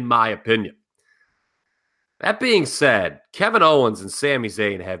analysis, in my opinion. That being said, Kevin Owens and Sami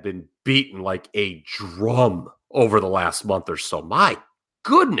Zayn have been beaten like a drum over the last month or so. My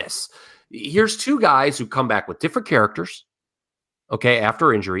goodness. Here's 2 guys who come back with different characters, okay,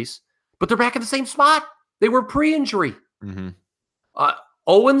 after injuries, but they're back in the same spot. They were pre-injury. Mm-hmm.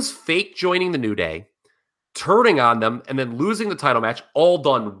 Owens fake joining the New Day, turning on them, and then losing the title match, all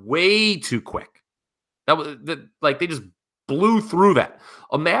done way too quick. That was they just blew through that.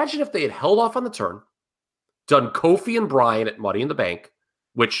 Imagine if they had held off on the turn, done Kofi and Bryan at Money in the Bank,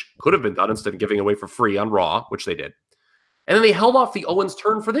 which could have been done instead of giving away for free on Raw, which they did. And then they held off the Owens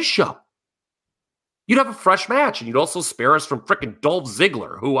turn for this show. You'd have a fresh match, and you'd also spare us from frickin' Dolph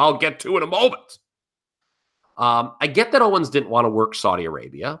Ziggler, who I'll get to in a moment. I get that Owens didn't want to work Saudi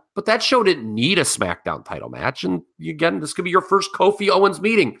Arabia, but that show didn't need a SmackDown title match. And again, this could be your first Kofi Owens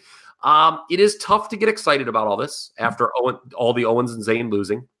meeting. It is tough to get excited about all this after all the Owens and Zayn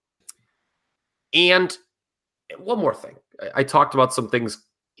losing. And one more thing. I talked about some things.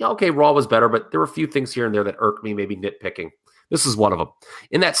 Yeah, okay, Raw was better, but there were a few things here and there that irked me, maybe nitpicking. This is one of them.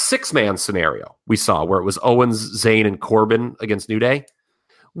 In that 6-man scenario we saw where it was Owens, Zayn, and Corbin against New Day,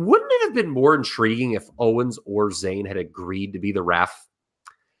 wouldn't it have been more intriguing if Owens or Zayn had agreed to be the ref,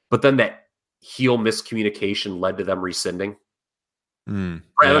 but then that heel miscommunication led to them rescinding?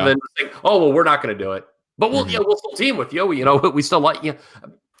 Rather than saying, oh, well, we're not going to do it, but we'll still team with you. We still like you.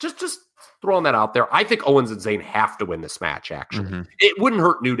 Just throwing that out there. I think Owens and Zayn have to win this match, actually. It wouldn't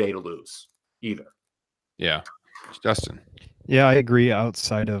hurt New Day to lose either. Yeah. Justin. Yeah, I agree.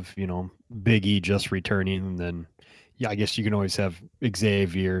 Outside of, Big E just returning, and then I guess you can always have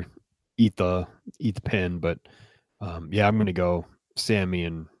Xavier eat the pin, but I'm going to go Sami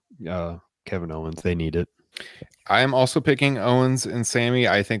and Kevin Owens. They need it. I am also picking Owens and Sami.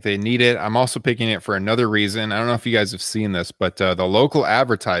 I think they need it. I'm also picking it for another reason. I don't know if you guys have seen this, but the local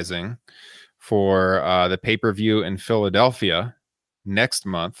advertising for the pay-per-view in Philadelphia next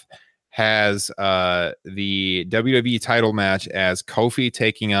month has the WWE title match as Kofi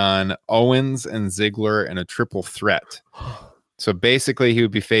taking on Owens and Ziggler in a triple threat. So basically, he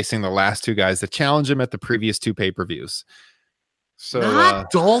would be facing the last 2 guys that challenged him at the previous 2 pay-per-views. So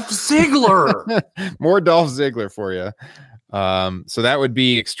not Dolph Ziggler. More Dolph Ziggler for you. So that would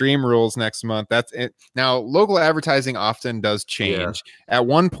be Extreme Rules next month. That's it. Now, local advertising often does change. Yeah. At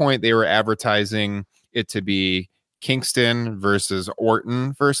one point, they were advertising it to be Kingston versus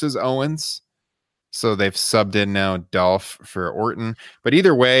Orton versus Owens. So they've subbed in now Dolph for Orton. But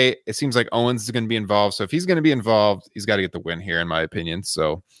either way, it seems like Owens is going to be involved. So if he's going to be involved, he's got to get the win here, in my opinion.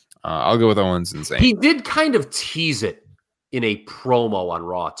 So I'll go with Owens and Zayn. He did kind of tease it in a promo on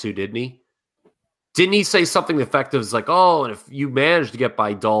Raw too, didn't he? Didn't he say something effective as like, oh, and if you manage to get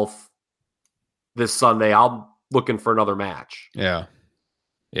by Dolph this Sunday, I'm looking for another match. Yeah.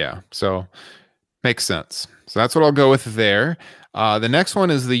 So makes sense. So that's what I'll go with there. The next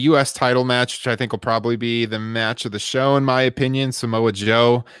one is the U.S. title match, which I think will probably be the match of the show, in my opinion. Samoa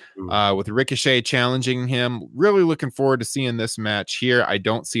Joe with Ricochet challenging him. Really looking forward to seeing this match here. I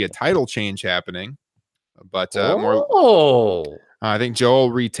don't see a title change happening, but I think Joe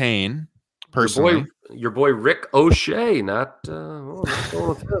will retain. Personally, your boy Rick O'Shea, not what's going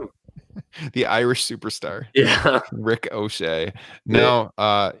with him? The Irish superstar. Yeah, Rick O'Shea. No,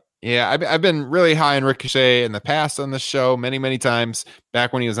 I've been really high on Ricochet in the past on this show many times,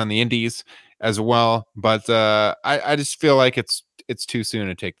 back when he was on the Indies as well. But I just feel like it's too soon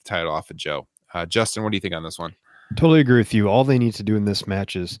to take the title off of Joe. Justin, what do you think on this one? Totally agree with you. All they need to do in this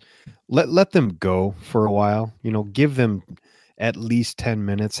match is let them go for a while. Give them at least 10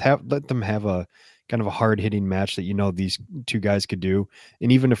 minutes. Let them have a kind of a hard-hitting match that these two guys could do.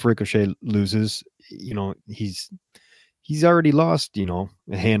 And even if Ricochet loses, he's already lost, a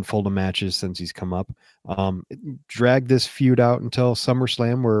handful of matches since he's come up. Drag this feud out until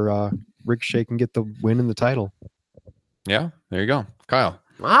SummerSlam, where Ricochet can get the win in the title. Yeah, there you go. Kyle.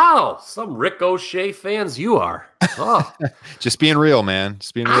 Wow, some Rick O'Shea fans you are. Oh. Just being real, man.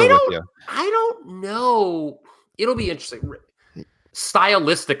 Just being real with you. I don't know. It'll be interesting.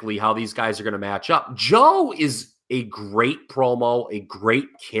 Stylistically, how these guys are going to match up. Joe is a great promo, a great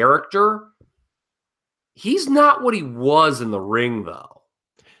character. He's not what he was in the ring, though.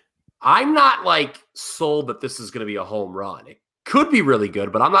 I'm not sold that this is going to be a home run. It could be really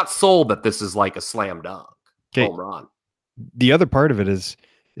good, but I'm not sold that this is like a slam dunk home run. The other part of it is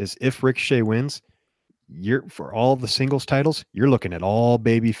if Ricochet wins, for all the singles titles, you're looking at all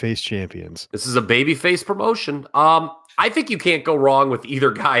babyface champions. This is a babyface promotion. I think you can't go wrong with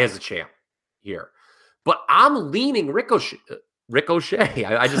either guy as a champ here, but I'm leaning Ricochet.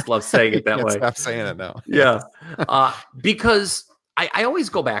 I just love saying it that way. Stop saying it now. Yeah. Because I always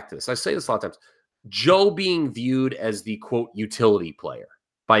go back to this. I say this a lot of times. Joe being viewed as the quote utility player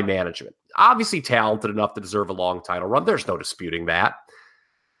by management. Obviously talented enough to deserve a long title run. There's no disputing that.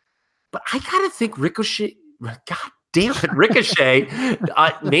 But I gotta think Ricochet, God damn it, Ricochet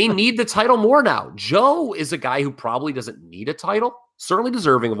may need the title more now. Joe is a guy who probably doesn't need a title, certainly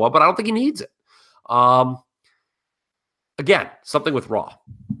deserving of one, but I don't think he needs it. Again, something with Raw.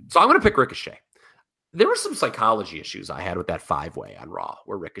 So I'm going to pick Ricochet. There were some psychology issues I had with that 5-way on Raw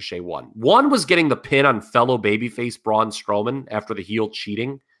where Ricochet won. One was getting the pin on fellow babyface Braun Strowman after the heel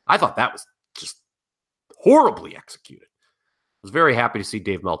cheating. I thought that was just horribly executed. I was very happy to see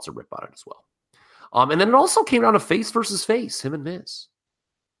Dave Meltzer rip on it as well. And then it also came down to face versus face, him and Miz.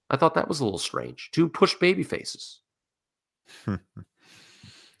 I thought that was a little strange. Two push baby faces.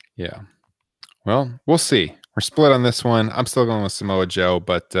 Yeah. Well, we'll see. We're split on this one. I'm still going with Samoa Joe,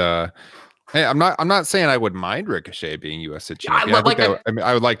 but hey, I'm not saying I would mind Ricochet being U.S. champion.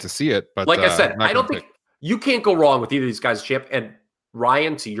 I would like to see it, but like I said, I don't think you can't go wrong with either of these guys champ. And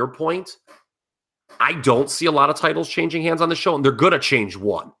Ryan, to your point, I don't see a lot of titles changing hands on the show, and they're going to change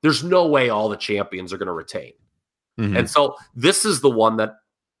one. There's no way all the champions are going to retain. Mm-hmm. And so this is the one that,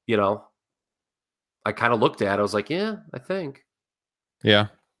 I kind of looked at. I was like, yeah, I think. Yeah.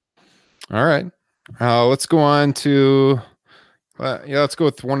 All right. Let's go on to, let's go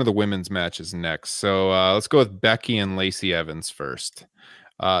with one of the women's matches next. So let's go with Becky and Lacey Evans first.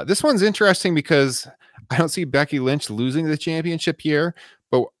 This one's interesting because I don't see Becky Lynch losing the championship here,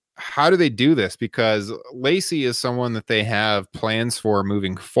 but how do they do this? Because Lacey is someone that they have plans for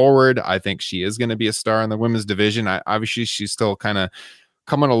moving forward. I think she is going to be a star in the women's division. Obviously, she's still kind of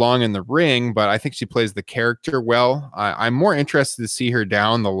coming along in the ring, but I think she plays the character well. I'm more interested to see her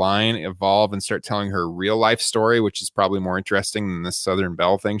down the line evolve and start telling her real life story, which is probably more interesting than this Southern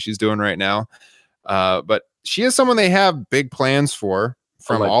Belle thing she's doing right now. But she is someone they have big plans for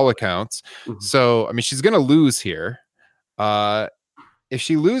from all accounts. Mm-hmm. So, I mean, she's going to lose here. If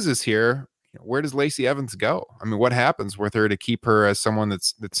she loses here, where does Lacey Evans go? I mean, what happens with her to keep her as someone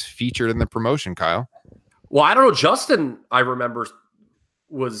that's featured in the promotion, Kyle? Well, I don't know. Justin, I remember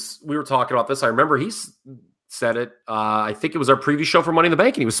we were talking about this. I remember he said it. I think it was our preview show for Money in the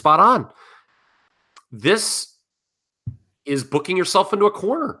Bank, and he was spot on. This is booking yourself into a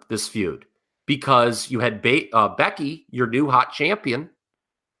corner, this feud, because you had Becky, your new hot champion,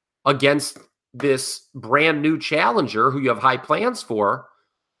 against this brand new challenger who you have high plans for,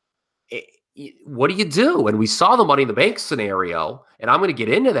 what do you do? And we saw the Money in the Bank scenario, and I'm going to get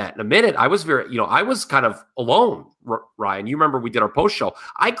into that in a minute. I was I was kind of alone, Ryan. You remember we did our post show.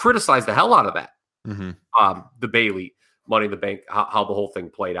 I criticized the hell out of that. The Bayley Money in the Bank, how the whole thing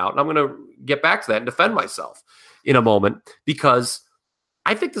played out. And I'm going to get back to that and defend myself in a moment, because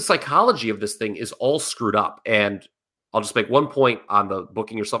I think the psychology of this thing is all screwed up. And I'll just make one point on the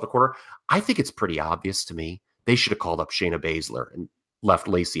booking yourself a quarter. I think it's pretty obvious to me. They should have called up Shayna Baszler and left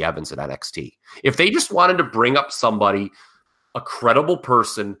Lacey Evans at NXT. If they just wanted to bring up somebody, a credible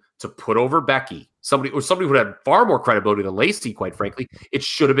person to put over Becky, somebody who had far more credibility than Lacey, quite frankly, it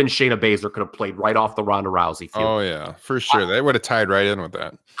should have been Shayna Baszler. Could have played right off the Ronda Rousey feud. Oh yeah, for sure. They would have tied right in with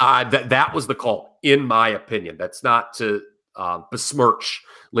that. That was the call, in my opinion. That's not to besmirch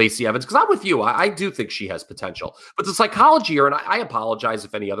Lacey Evans, because I'm with you. I do think she has potential. But the psychology here, and I apologize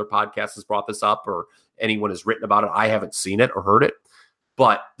if any other podcast has brought this up or anyone has written about it. I haven't seen it or heard it.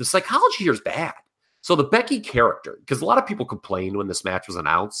 But the psychology here is bad. So the Becky character, because a lot of people complained when this match was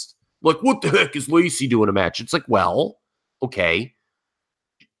announced. Like, what the heck is Lacey doing a match? It's like, well, okay.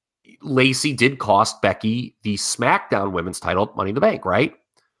 Lacey did cost Becky the SmackDown Women's title at Money in the Bank, right?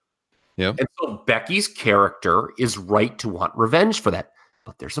 Yeah. And so Becky's character is right to want revenge for that.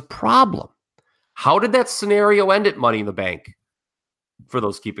 But there's a problem. How did that scenario end at Money in the Bank for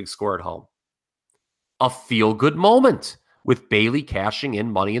those keeping score at home? A feel-good moment with Bayley cashing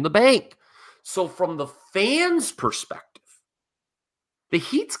in Money in the Bank. So from the fans' perspective, the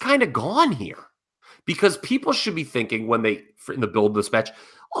heat's kind of gone here, because people should be thinking when they, in the build of this match,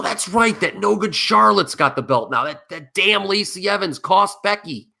 oh, that's right, that no good Charlotte's got the belt now. That damn Lacey Evans cost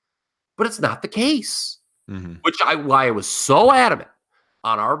Becky. But it's not the case, why I was so adamant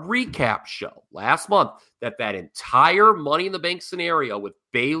on our recap show last month that entire Money in the Bank scenario with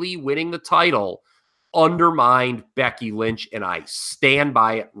Bayley winning the title undermined Becky Lynch, and I stand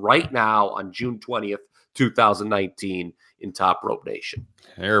by it right now on June 20th, 2019 in Top Rope Nation.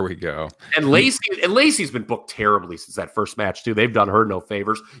 There we go. And Lacey's been booked terribly since that first match too. They've done her no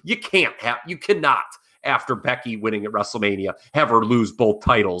favors. You cannot, after Becky winning at WrestleMania, have her lose both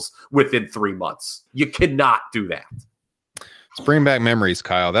titles within 3 months. You cannot do that. Let's bring back memories,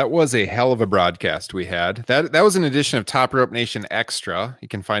 Kyle. That was a hell of a broadcast we had. That was an edition of Top Rope Nation Extra. You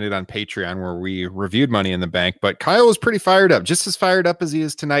can find it on Patreon, where we reviewed Money in the Bank. But Kyle was pretty fired up, just as fired up as he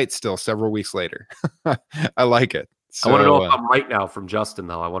is tonight still, several weeks later. I like it. So, I want to know if I'm right now from Justin,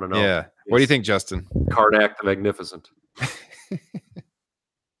 though. I want to know. Yeah. What do you think, Justin? Karnak the Magnificent.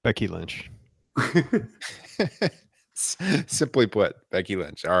 Becky Lynch. Simply put, Becky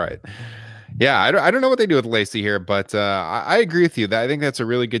Lynch. All right. Yeah, I don't know what they do with Lacey here, but I agree with you. I think that's a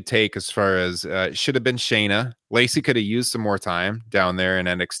really good take as far as it should have been Shayna. Lacey could have used some more time down there in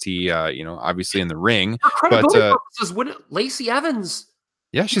NXT, obviously in the ring. But purposes, Lacey Evans.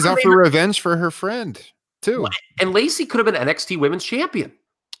 Yeah, she's out for revenge for her friend too. And Lacey could have been NXT Women's Champion.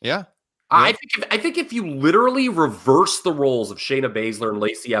 Yeah. I think if you literally reverse the roles of Shayna Baszler and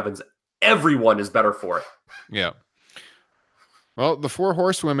Lacey Evans, everyone is better for it. Yeah. Well, the 4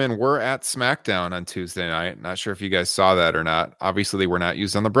 horsewomen were at SmackDown on Tuesday night. Not sure if you guys saw that or not. Obviously, they were not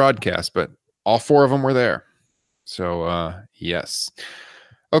used on the broadcast, but all 4 of them were there. So, yes.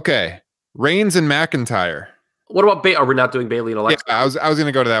 Okay. Reigns and McIntyre. What about Are we not doing Bayley and Alexa? Yeah, I was going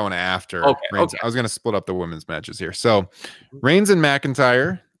to go to that one after. Okay. I was going to split up the women's matches here. So, Reigns and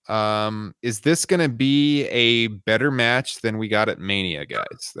McIntyre. Is this going to be a better match than we got at Mania,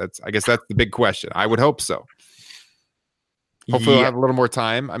 guys? I guess that's the big question. I would hope so. Hopefully we'll have a little more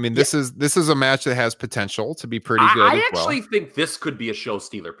time. I mean, this is a match that has potential to be pretty good. I actually think this could be a show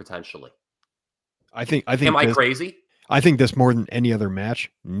stealer potentially. I think. Am I crazy? I think this more than any other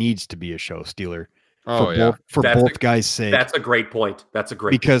match needs to be a show stealer. For both guys' sake. That's a great point.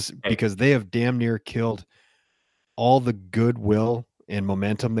 Because they have damn near killed all the goodwill and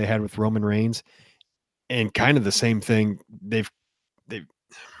momentum they had with Roman Reigns, and kind of the same thing. They've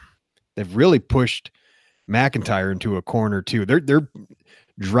really pushed McIntyre into a corner too. They're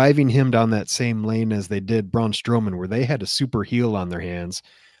driving him down that same lane as they did Braun Strowman, where they had a super heel on their hands,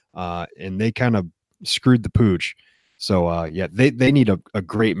 and they kind of screwed the pooch. So they need a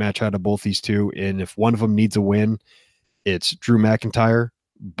great match out of both these two, and if one of them needs a win, it's Drew McIntyre.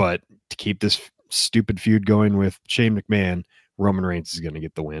 But to keep this stupid feud going with Shane McMahon, Roman Reigns is going to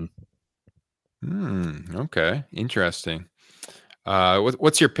get the win. Okay, interesting.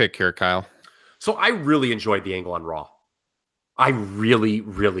 What's your pick here, Kyle? So I really enjoyed the angle on Raw. I really,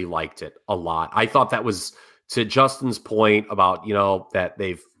 really liked it a lot. I thought that was, to Justin's point about, that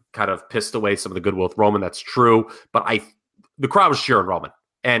they've kind of pissed away some of the goodwill with Roman. That's true. But the crowd was cheering Roman.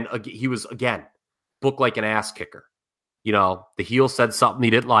 And he was, again, booked like an ass kicker. You know, the heel said something he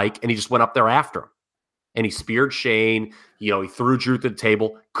didn't like, and he just went up there after him. And he speared Shane. You know, he threw Drew to the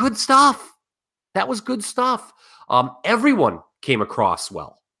table. Good stuff. That was good stuff. Everyone came across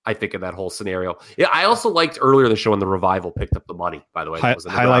well, I think, in that whole scenario. Yeah, I also liked earlier in the show when the Revival picked up the money, by the way. That was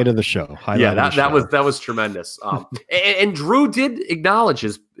highlight of the show. That was tremendous. And Drew did acknowledge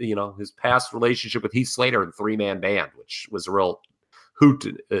his past relationship with Heath Slater and 3-man band, which was a real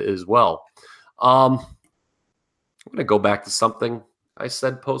hoot as well. I'm going to go back to something I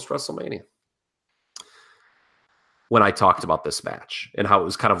said post WrestleMania when I talked about this match and how it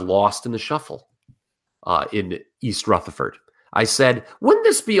was kind of lost in the shuffle in East Rutherford. I said, wouldn't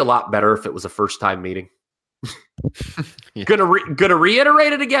this be a lot better if it was a first-time meeting? Yeah. Gonna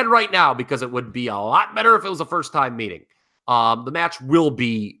reiterate it again right now because it would be a lot better if it was a first-time meeting. The match will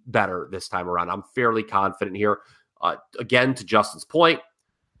be better this time around. I'm fairly confident here. Again, to Justin's point,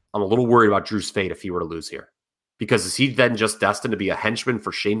 I'm a little worried about Drew's fate if he were to lose here. Because is he then just destined to be a henchman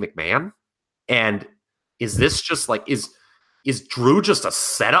for Shane McMahon? And is this just like, is Drew just a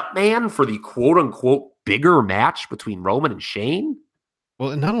setup man for the quote-unquote bigger match between Roman and Shane? Well,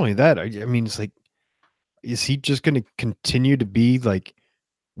 and not only that, I mean, it's like, is he just going to continue to be like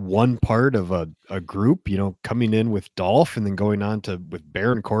one part of a group, you know, coming in with Dolph and then going on to with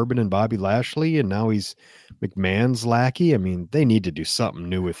Baron Corbin and Bobby Lashley, and now he's McMahon's lackey? I mean, they need to do something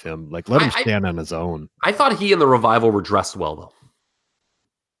new with him. Like, let him stand on his own. I thought he and the Revival were dressed well, though.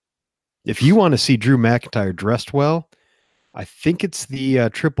 If you want to see Drew McIntyre dressed well, I think it's the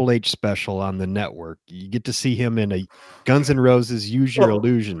Triple H special on the network. You get to see him in a Guns N' Roses Use Your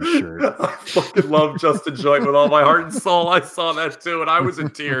Illusion shirt. I fucking love Justin Joint with all my heart and soul. I saw that too, and I was in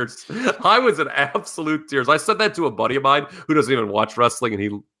tears. I was in absolute tears. I said that to a buddy of mine who doesn't even watch wrestling, and he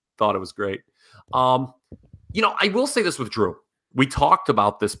thought it was great. You know, I will say this with Drew. We talked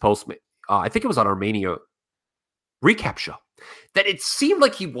about this post. I think it was on our Mania recap show, that it seemed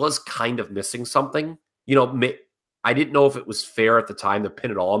like he was kind of missing something. You know, I didn't know if it was fair at the time to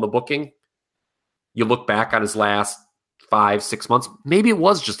pin it all on the booking. You look back on his last 5-6 months, maybe it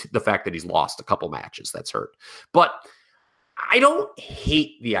was just the fact that he's lost a couple matches that's hurt. But I don't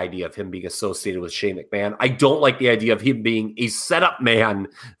hate the idea of him being associated with Shane McMahon. I don't like the idea of him being a setup man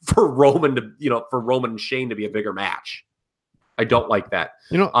for Roman and Shane to be a bigger match. I don't like that.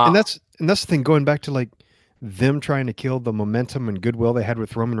 You know, and that's the thing, going back to like them trying to kill the momentum and goodwill they had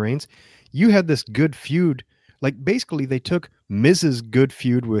with Roman Reigns. You had this good feud. Like, basically, they took Miz's good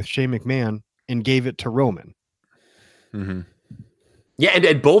feud with Shane McMahon and gave it to Roman. Mm-hmm. Yeah,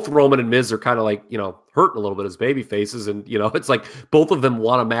 and both Roman and Miz are kind of like, you know, hurting a little bit as baby faces. And, you know, it's like both of them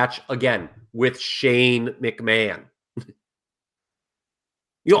want a match, again, with Shane McMahon.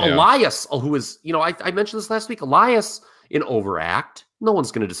 Elias, who is, you know, I mentioned this last week, Elias in Overact. No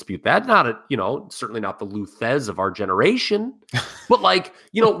one's going to dispute that. Certainly not the Lou Thez of our generation. But like,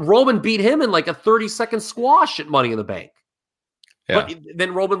 you know, Roman beat him in like a 30-second squash at Money in the Bank. Yeah. But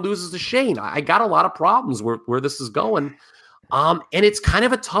then Roman loses to Shane. I got a lot of problems where this is going. And it's kind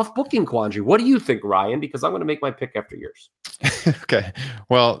of a tough booking quandary. What do you think, Ryan? Because I'm going to make my pick after yours. Okay.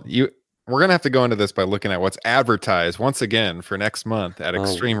 Well, we're going to have to go into this by looking at what's advertised once again for next month at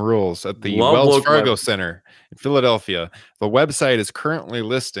Extreme Rules at the Wells Fargo Center in Philadelphia. The website is currently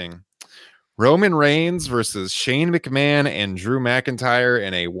listing Roman Reigns versus Shane McMahon and Drew McIntyre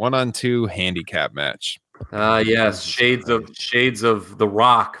in a 1-on-2 handicap match. Yes. Shades of The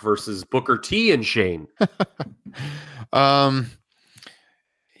Rock versus Booker T and Shane.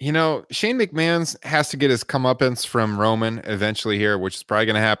 You know, Shane McMahon has to get his comeuppance from Roman eventually here, which is probably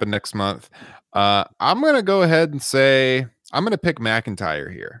going to happen next month. I'm going to go ahead and say I'm going to pick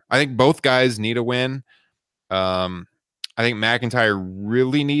McIntyre here. I think both guys need a win. I think McIntyre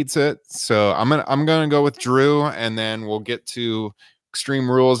really needs it. So I'm going to go with Drew, and then we'll get to Extreme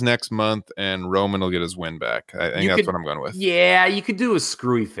Rules next month, and Roman will get his win back. I think that's what I'm going with. Yeah, you could do a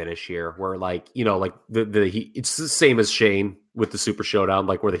screwy finish here where, like, you know, like it's the same as Shane with the Super Showdown,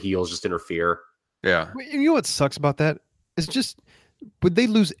 like where the heels just interfere. Yeah. You know what sucks about that? It's just, would they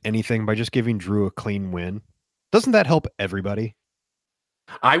lose anything by just giving Drew a clean win? Doesn't that help everybody?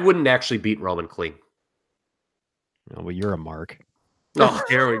 I wouldn't actually beat Roman clean. Oh, well, you're a mark. Oh,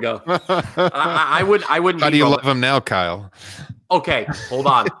 here we go. I wouldn't. How do you love him now, Kyle? Okay, hold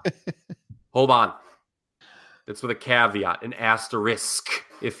on. That's with a caveat, an asterisk,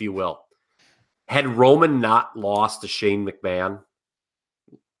 if you will. Had Roman not lost to Shane McMahon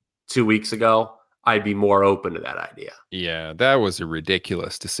 2 weeks ago, I'd be more open to that idea. Yeah, that was a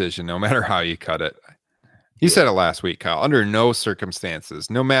ridiculous decision, no matter how you cut it. You said it last week, Kyle. Under no circumstances,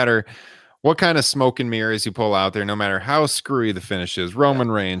 no matter what kind of smoke and mirrors you pull out there, no matter how screwy the finish is,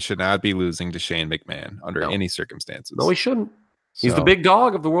 Roman Reigns should not be losing to Shane McMahon under any circumstances. No, he shouldn't. He's the big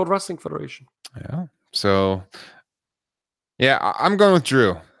dog of the World Wrestling Federation. Yeah. So, yeah, I'm going with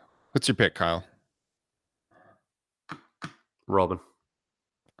Drew. What's your pick, Kyle? Roman.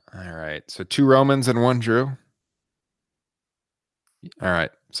 All right. So 2 Romans and 1 Drew. All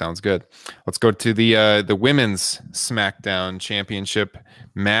right. Sounds good. Let's go to the women's SmackDown Championship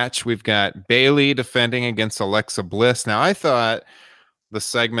match. We've got Bayley defending against Alexa Bliss. Now, I thought the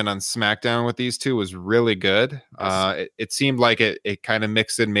segment on SmackDown with these two was really good. It seemed like it kind of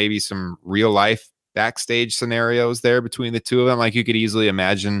mixed in maybe some real life backstage scenarios there between the two of them. Like you could easily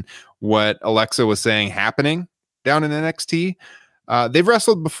imagine what Alexa was saying happening down in NXT. They've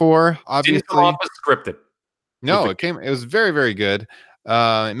wrestled before, obviously. Didn't come off as scripted. No, it was very, very good.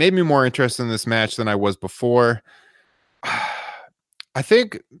 It made me more interested in this match than I was before. I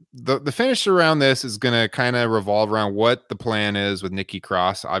think the finish around this is going to kind of revolve around what the plan is with Nikki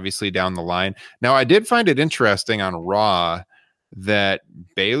Cross, obviously down the line. Now, I did find it interesting on Raw that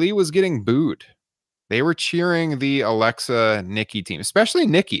Bayley was getting booed. They were cheering the Alexa Nikki team, especially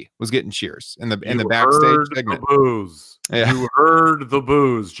Nikki was getting cheers in the backstage segment. The booze. Yeah. You heard the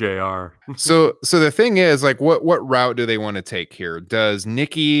booze, JR. So the thing is, like, what route do they want to take here? Does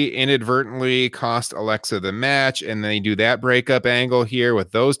Nikki inadvertently cost Alexa the match, and they do that breakup angle here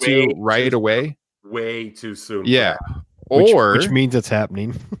with those two right away? Way too soon. Yeah. Which means it's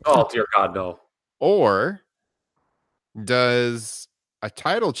happening. Oh, dear God, no. Or does a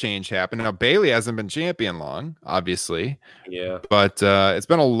title change happen? Now, Bayley hasn't been champion long, obviously. Yeah. But it's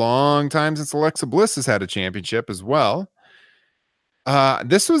been a long time since Alexa Bliss has had a championship as well.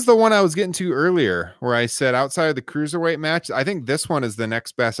 This was the one I was getting to earlier where I said outside of the cruiserweight match, I think this one is the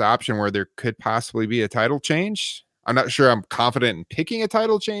next best option where there could possibly be a title change. I'm not sure I'm confident in picking a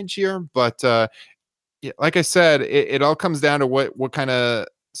title change here, but like I said, it all comes down to what kind of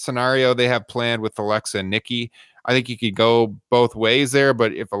scenario they have planned with Alexa and Nikki. I think you could go both ways there,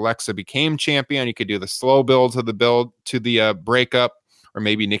 but if Alexa became champion, you could do the slow build to the breakup, or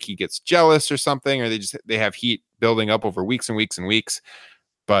maybe Nikki gets jealous or something, or they have heat building up over weeks and weeks and weeks.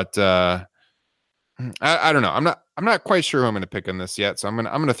 But I don't know. I'm not quite sure who I'm going to pick on this yet, so I'm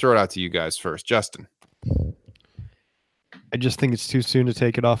gonna throw it out to you guys first. Justin. I just think it's too soon to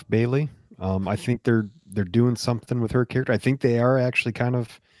take it off Bayley. I think they're doing something with her character. I think they are actually kind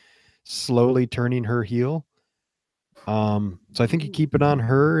of slowly turning her heel. So I think you keep it on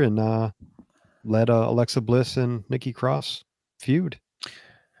her and let Alexa Bliss and Nikki Cross feud.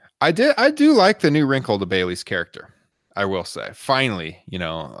 I do like the new wrinkle to Bayley's character. I will say, finally,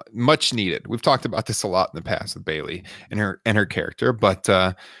 much needed. We've talked about this a lot in the past with Bayley and her character, but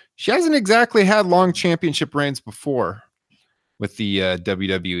she hasn't exactly had long championship reigns before with the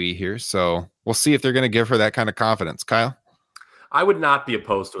WWE here. So we'll see if they're going to give her that kind of confidence. Kyle? I would not be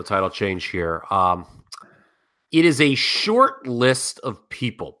opposed to a title change here. It is a short list of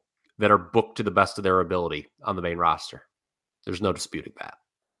people that are booked to the best of their ability on the main roster. There's no disputing that.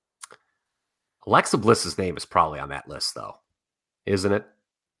 Alexa Bliss's name is probably on that list, though, isn't it?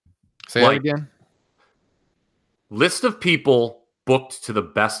 Say that again. List of people booked to the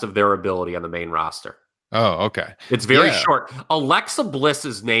best of their ability on the main roster. Oh, okay. It's very short. Alexa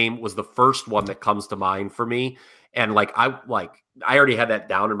Bliss's name was the first one that comes to mind for me, and I already had that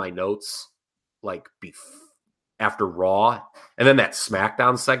down in my notes, after Raw, and then that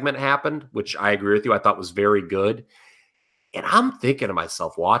SmackDown segment happened, which I agree with you. I thought was very good, and I'm thinking to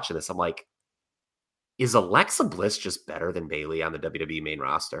myself watching this, I'm like, is Alexa Bliss just better than Bayley on the WWE main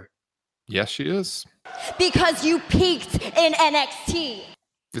roster? Yes, she is. Because you peaked in NXT.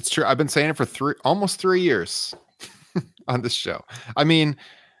 It's true. I've been saying it for almost 3 years on this show. I mean,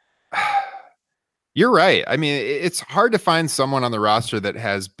 you're right. I mean, it's hard to find someone on the roster that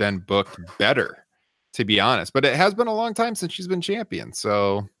has been booked better, to be honest. But it has been a long time since she's been champion.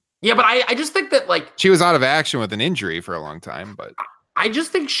 So yeah, but I just think that she was out of action with an injury for a long time. But I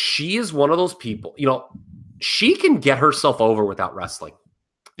just think she is one of those people, she can get herself over without wrestling.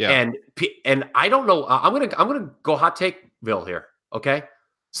 Yeah. And I don't know. I'm gonna go hot takeville here. Okay.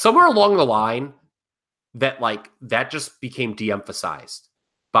 Somewhere along the line that just became de-emphasized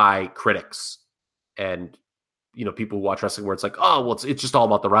by critics and, people who watch wrestling where it's like, oh, well, it's just all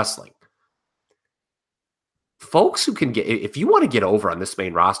about the wrestling. Folks who can if you want to get over on this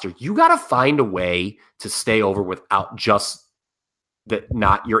main roster, you got to find a way to stay over without just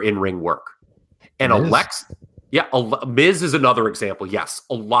not your in-ring work. And Miz is another example. Yes.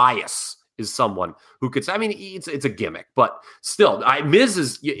 Elias is someone who could, it's a gimmick, but still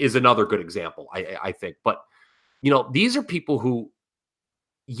Miz is another good example, I think. But, these are people who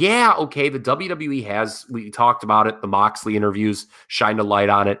yeah, okay, the WWE has, we talked about it, the Moxley interviews shined a light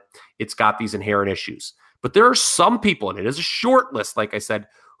on it. It's got these inherent issues. But there are some people, and it is a short list, like I said,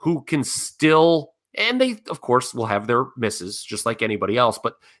 who can still, and they, of course, will have their misses, just like anybody else,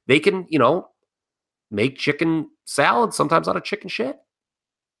 but they can, make chicken salad sometimes out of chicken shit.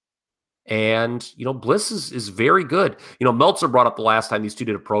 And, Bliss is very good. Meltzer brought up the last time these two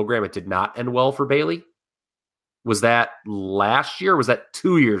did a program, it did not end well for Bayley. Was that last year? Or was that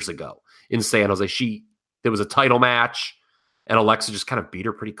 2 years ago in San Jose? There was a title match and Alexa just kind of beat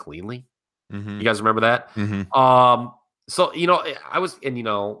her pretty cleanly. Mm-hmm. You guys remember that? Mm-hmm. So,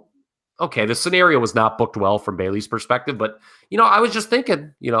 okay, the scenario was not booked well from Bayley's perspective, but, I was just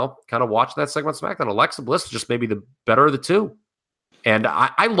thinking, kind of watching that segment on SmackDown, Alexa Bliss is just maybe the better of the two. And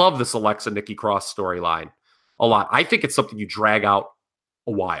I love this Alexa Nikki Cross storyline a lot. I think it's something you drag out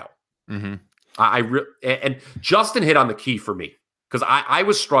a while. Mm-hmm. And Justin hit on the key for me because I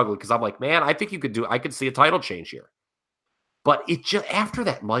was struggling because I'm like, man, I think I could see a title change here. But it just, after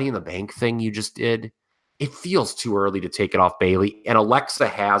that Money in the Bank thing you just did, it feels too early to take it off Bayley. And Alexa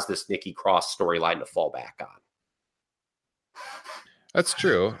has this Nikki Cross storyline to fall back on. That's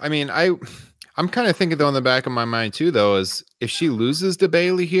true. I mean, I'm kind of thinking though in the back of my mind too, though, is if she loses to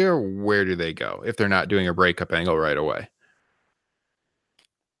Bayley here, where do they go if they're not doing a breakup angle right away?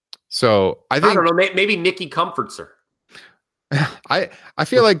 So I don't know. Maybe Nikki comforts her. I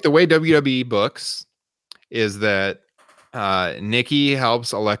feel like the way WWE books is that Nikki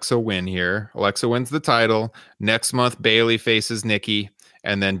helps Alexa win here. Alexa wins the title. Next month, Bayley faces Nikki,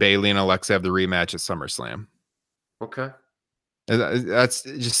 and then Bayley and Alexa have the rematch at SummerSlam. Okay. It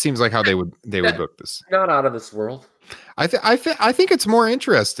just seems like how they would book this. Not out of this world. I think it's more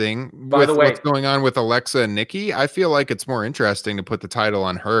interesting with what's going on with Alexa and Nikki. I feel like it's more interesting to put the title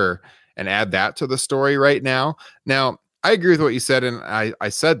on her and add that to the story right now. Now, I agree with what you said, and I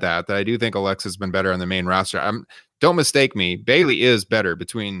said that I do think Alexa's been better on the main roster. Don't mistake me. Bayley is better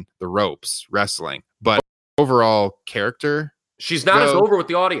between the ropes wrestling, but overall character, she's not as over with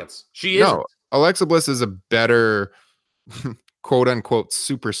the audience. She is. No, Alexa Bliss is a better quote unquote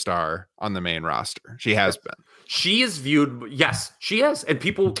superstar on the main roster. She has been. She is viewed. Yes, she is. And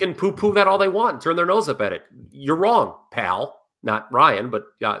people can poo-poo that all they want, turn their nose up at it. You're wrong, pal. Not Ryan, but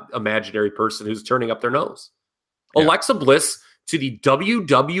imaginary person who's turning up their nose. Yeah. Alexa Bliss to the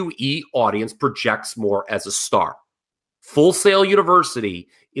WWE audience projects more as a star. Full Sail University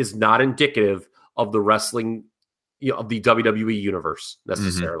is not indicative of the wrestling, of the WWE universe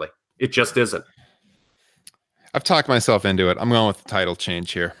necessarily. Mm-hmm. It just isn't. I've talked myself into it. I'm going with the title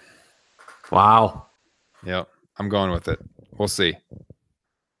change here. Wow. Yep. I'm going with it. We'll see.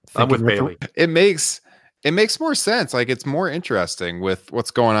 I'm with Bayley. It makes more sense. Like, it's more interesting with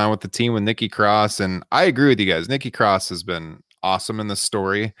what's going on with the team with Nikki Cross. And I agree with you guys. Nikki Cross has been awesome in this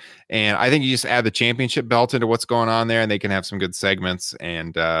story. And I think you just add the championship belt into what's going on there and they can have some good segments.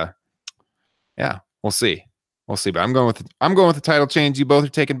 And yeah, we'll see. We'll see. But I'm going with the title change. You both are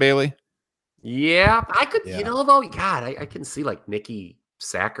taking Bayley? Yeah, I could, though, God, I can see like Nikki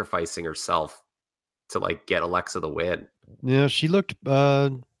sacrificing herself to like get Alexa the win. Yeah, she looked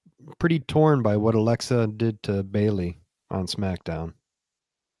pretty torn by what Alexa did to Bayley on SmackDown.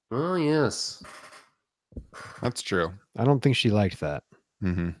 Oh, yes. That's true. I don't think she liked that.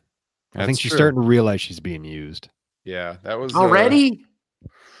 Mm-hmm. I think she's starting to realize she's being used. Yeah, that was already.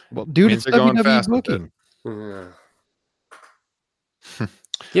 Well, dude, it's WWE booking.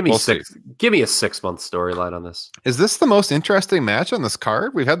 Give me Give me a 6-month storyline on this. Is this the most interesting match on this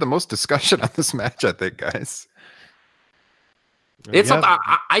card? We've had the most discussion on this match, I think, guys. It's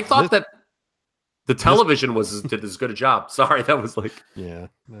I thought that the television did as good a job. Sorry, that was like that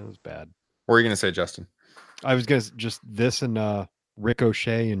was bad. What were you gonna say, Justin? I was gonna just this and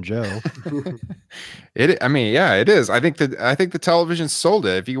Ricochet and Joe. It is. I think the television sold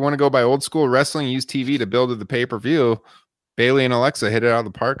it. If you want to go by old school wrestling, use TV to build the pay-per-view. Bayley and Alexa hit it out of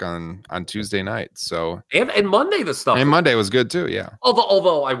the park on Tuesday night. So and Monday the stuff. And Monday was good too, yeah.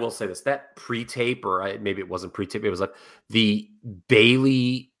 Although I will say this, that pre-tape maybe it wasn't pre-tape, it was like the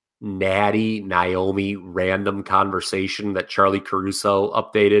Bayley Natty Naomi random conversation that Charlie Caruso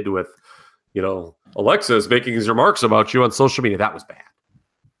updated with, Alexa is making his remarks about you on social media. That was bad.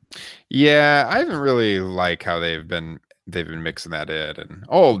 Yeah, I haven't really liked how they've been mixing that in.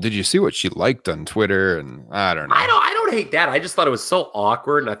 And did you see what she liked on Twitter? And I don't know. I don't hate that. I just thought it was so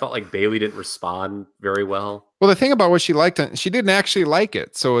awkward, and I thought like Bayley didn't respond very well. Well, the thing about what she liked, she didn't actually like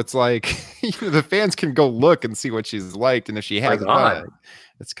it. So it's like the fans can go look and see what she's liked, and if she hasn't done it,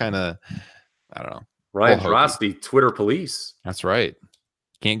 it's kind of, I don't know. Ryan Drosty, Twitter police. That's right.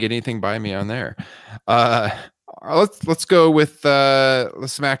 Can't get anything by me on there. Let's go with the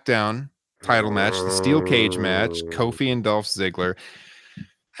SmackDown title match, the steel cage match, Kofi and Dolph Ziggler.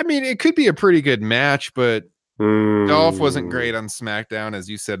 I mean, it could be a pretty good match, but Dolph wasn't great on SmackDown, as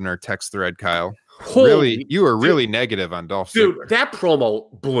you said in our text thread, Kyle. You were really negative on Dolph Ziggler. Dude, that promo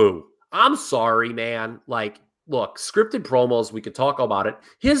blew. I'm sorry, man. Like, look, scripted promos, we could talk about it.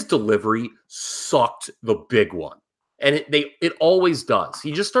 His delivery sucked the big one. And it always does.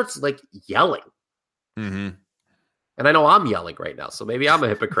 He just starts like yelling. Mm-hmm. And I know I'm yelling right now, so maybe I'm a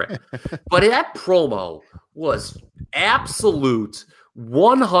hypocrite. But that promo was absolute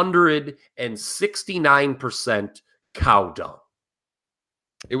 169% cow dung.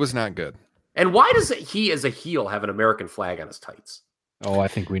 It was not good. And why does he, as a heel, have an American flag on his tights? Oh, I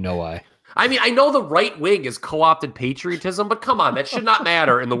think we know why. I mean, I know the right wing is co-opted patriotism, but come on, that should not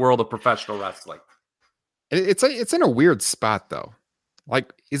matter in the world of professional wrestling. It's in a weird spot though.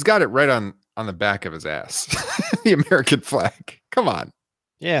 Like he's got it right on the back of his ass. The American flag. Come on.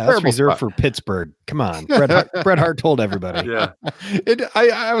 Yeah, that's reserved for Pittsburgh. Come on. Bret Hart told everybody. Yeah.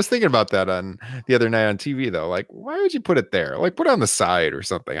 I was thinking about that on the other night on TV though. Like, why would you put it there? Like put it on the side or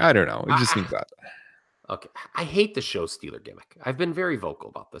something. I don't know. It just seems odd. Okay. I hate the show stealer gimmick. I've been very vocal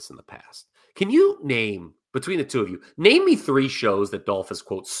about this in the past. Can you name, between the two of you, name me 3 shows that Dolph has,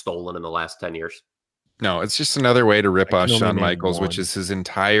 quote, stolen in the last 10 years? No, it's just another way to rip off Shawn Michaels, which is his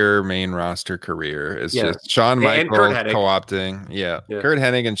entire main roster career. It's just Shawn Michaels co-opting. Yeah. Kurt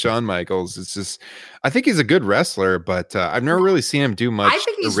Hennig and Shawn Michaels. It's just, I think he's a good wrestler, but I've never really seen him do much. I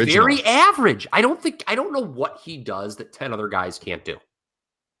think he's very average. I don't know what he does that 10 other guys can't do.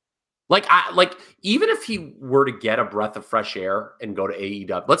 Like even if he were to get a breath of fresh air and go to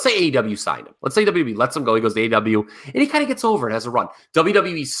AEW, let's say AEW signed him. Let's say WWE lets him go. He goes to AEW and he kind of gets over and has a run.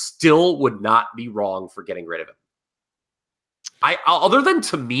 WWE still would not be wrong for getting rid of him. Other than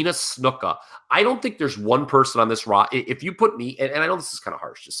Tamina Snuka, I don't think there's one person on this roster. If you put me, and I know this is kind of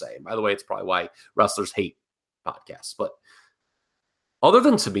harsh to say, and by the way, it's probably why wrestlers hate podcasts, but other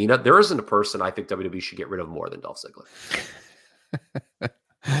than Tamina, there isn't a person I think WWE should get rid of more than Dolph Ziggler.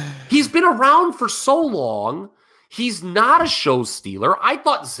 He's been around for so long. He's not a show stealer. I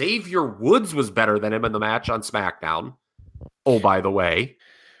thought Xavier Woods was better than him in the match on SmackDown. Oh, by the way.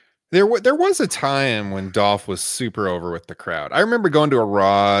 There was a time when Dolph was super over with the crowd. I remember going to a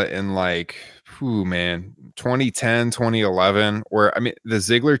Raw in 2010, 2011, where, I mean, the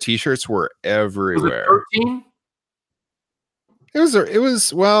Ziggler t-shirts were everywhere. Was it 13? It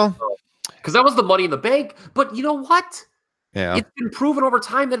was, well. Because that was the Money in the Bank. But you know what? Yeah. It's been proven over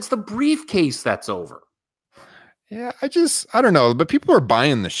time that it's the briefcase that's over. Yeah, I don't know, but people are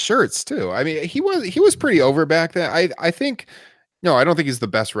buying the shirts too. I mean, he was pretty over back then. I think, no, I don't think he's the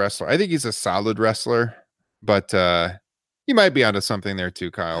best wrestler. I think he's a solid wrestler, but he might be onto something there too,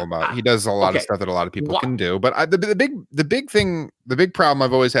 Kyle. About he does a lot of stuff that a lot of people can do. But the big problem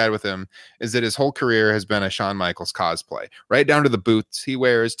I've always had with him is that his whole career has been a Shawn Michaels cosplay, right down to the boots he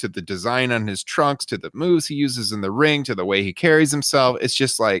wears, to the design on his trunks, to the moves he uses in the ring, to the way he carries himself. It's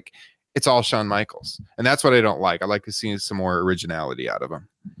just like it's all Shawn Michaels, and that's what I don't like. I like to see some more originality out of him.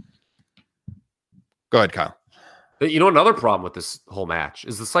 Go ahead, Kyle. You know, another problem with this whole match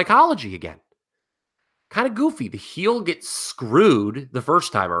is the psychology again. Kind of goofy. The heel gets screwed the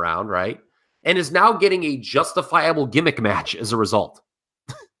first time around, right? And is now getting a justifiable gimmick match as a result.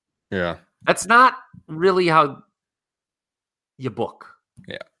 Yeah. That's not really how you book.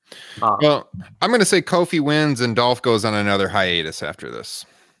 Yeah. Well, I'm going to say Kofi wins and Dolph goes on another hiatus after this.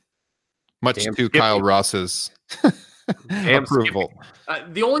 Much to Kyle Ross's approval.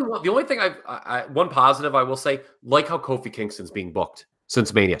 The only thing one positive I will say, like how Kofi Kingston's being booked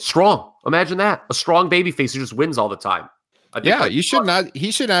since Mania. Strong. Imagine that. A strong babyface who just wins all the time. Yeah, he should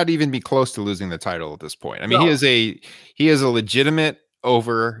not even be close to losing the title at this point. I mean, he is a legitimate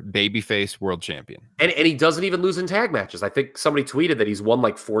over babyface world champion. And he doesn't even lose in tag matches. I think somebody tweeted that he's won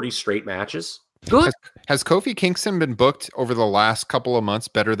like 40 straight matches. Good. Has Kofi Kingston been booked over the last couple of months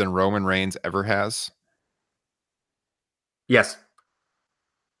better than Roman Reigns ever has? Yes.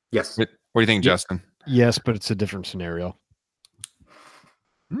 What do you think, Justin? Yes, but it's a different scenario.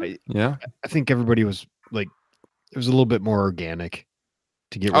 Yeah. I think everybody was like, it was a little bit more organic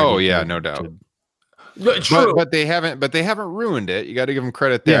to get. Oh yeah, no doubt. True. But they haven't ruined it. You got to give them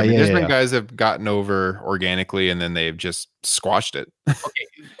credit there. There's been guys have gotten over organically and then they've just squashed it. Okay.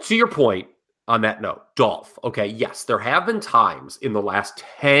 To your point on that note, Dolph. Okay. Yes. There have been times in the last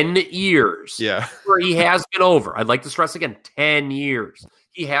 10 years where he has been over. I'd like to stress again, 10 years.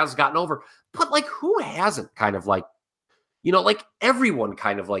 He has gotten over, but like who hasn't kind of like, you know, like everyone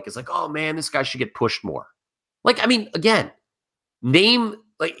kind of like is like, oh man, this guy should get pushed more. Like, I mean, again,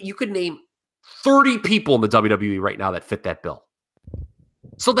 you could name 30 people in the WWE right now that fit that bill.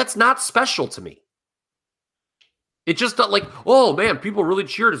 So that's not special to me. It's just not like, oh man, people really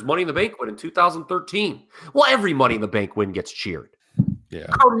cheered his Money in the Bank win in 2013. Well, every Money in the Bank win gets cheered. Yeah.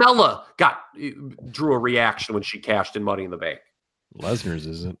 Carmella drew a reaction when she cashed in Money in the Bank. Lesnar's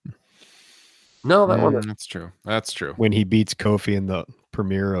isn't. No, that one. That's true. That's true. When he beats Kofi in the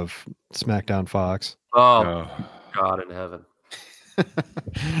premiere of SmackDown Fox. Oh. God in heaven.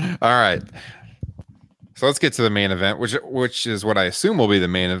 All right. So let's get to the main event, which is what I assume will be the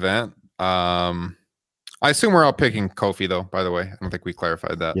main event. I assume we're all picking Kofi, though, by the way. I don't think we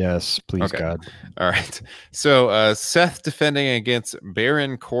clarified that. Yes, please, Okay. God. All right. So Seth defending against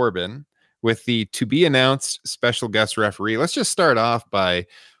Baron Corbin with the to-be-announced special guest referee. Let's just start off by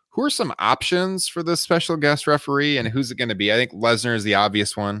who are some options for the special guest referee and who's it going to be? I think Lesnar is the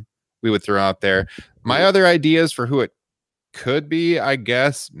obvious one we would throw out there. My other ideas for who it could be, I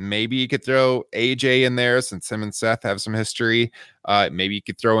guess, maybe you could throw AJ in there since him and Seth have some history. Maybe you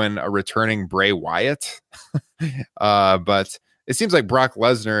could throw in a returning Bray Wyatt. But it seems like Brock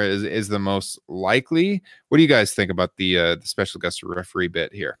Lesnar is the most likely. What do you guys think about the special guest referee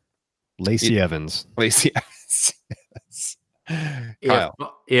bit here? Lacey Evans. Lacey Evans. Yes.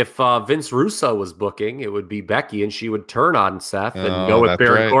 Kyle. If Vince Russo was booking, it would be Becky, and she would turn on Seth and Oh, go with that's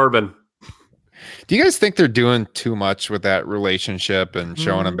Baron right. Corbin. Do you guys think they're doing too much with that relationship and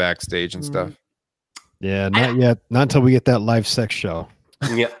showing them backstage and stuff? Yeah, not yet. Not until we get that live sex show.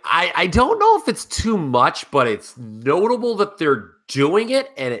 Yeah, I don't know if it's too much, but it's notable that they're doing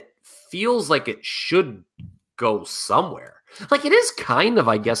it, and it feels like it should go somewhere. Like, it is kind of,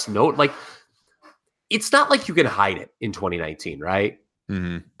 I guess, like, it's not like you can hide it in 2019, right?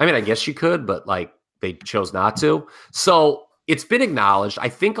 Mm-hmm. I mean, I guess you could, but, like, they chose not to. So it's been acknowledged. I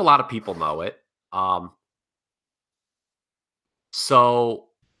think a lot of people know it. So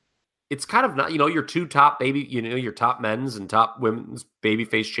it's kind of not, your two top your top men's and top women's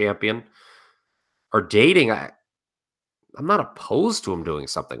babyface champion are dating. I'm not opposed to them doing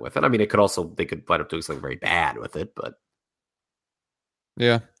something with it. I mean, they could wind up doing something very bad with it, but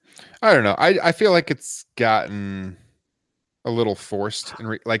Yeah. I don't know. I feel like it's gotten a little forced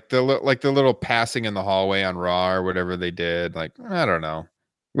and like the little passing in the hallway on Raw or whatever they did. Like, I don't know.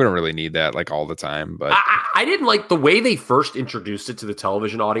 We don't really need that like all the time, but I didn't like the way they first introduced it to the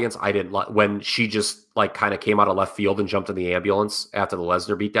television audience. I didn't like when she just like kind of came out of left field and jumped in the ambulance after the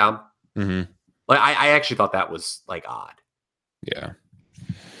Lesnar beatdown. Mhm. Like I actually thought that was like odd. Yeah.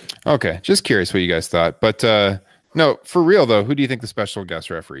 Okay. Just curious what you guys thought. But no, for real though, who do you think the special guest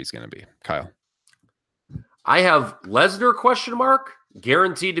referee is going to be? Kyle. I have Lesnar ?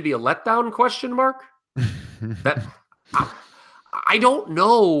 Guaranteed to be a letdown ? That I don't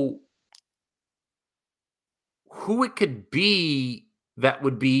know who it could be that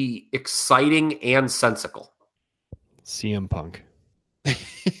would be exciting and sensical. CM Punk.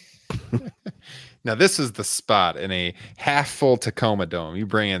 Now this is the spot in a half full Tacoma Dome. You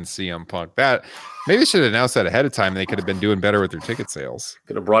bring in CM Punk. That maybe they should have announced that ahead of time. They could have been doing better with their ticket sales.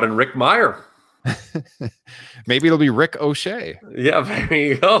 Could have brought in Rick Meyer. Maybe it'll be Rick O'Shea. Yeah, there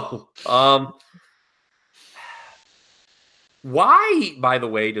you go. Why, by the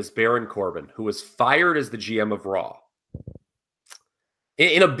way, does Baron Corbin, who was fired as the GM of Raw,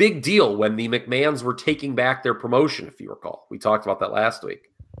 in a big deal when the McMahons were taking back their promotion, if you recall, we talked about that last week,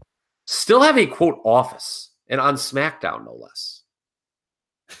 still have a quote office and on SmackDown, no less?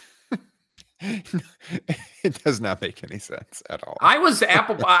 It does not make any sense at all. I was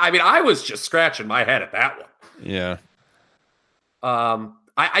just scratching my head at that one. Yeah.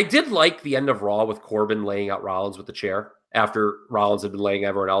 I did like the end of Raw with Corbin laying out Rollins with the chair after Rollins had been laying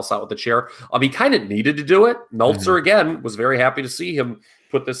everyone else out with the chair. He kind of needed to do it. Meltzer, again, was very happy to see him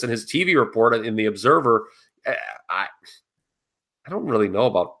put this in his TV report in The Observer. I don't really know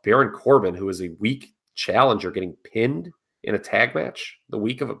about Baron Corbin, who is a weak challenger getting pinned in a tag match the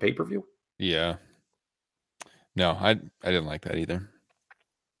week of a pay-per-view. Yeah. No, I didn't like that either.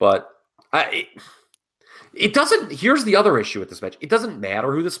 But it doesn't. Here's the other issue with this match. It doesn't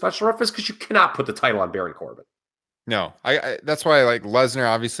matter who the special ref is because you cannot put the title on Baron Corbin. No, I that's why like Lesnar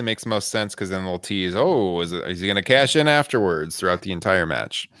obviously makes most sense because then they'll tease, is he going to cash in afterwards throughout the entire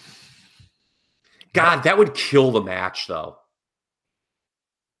match? God, that would kill the match, though.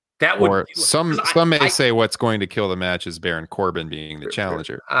 That would. Or some may say what's going to kill the match is Baron Corbin being the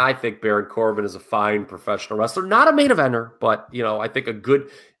challenger. I think Baron Corbin is a fine professional wrestler, not a main eventer, but I think a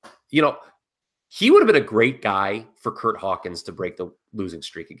good. He would have been a great guy for Kurt Hawkins to break the losing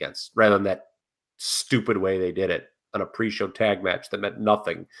streak against, rather than that stupid way they did it on a pre-show tag match that meant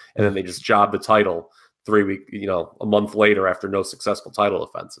nothing, and then they just jobbed the title a month later after no successful title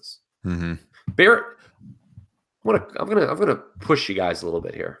offenses. Mm-hmm. Barrett, I'm gonna push you guys a little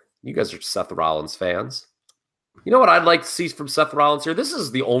bit here. You guys are Seth Rollins fans. You know what I'd like to see from Seth Rollins here? This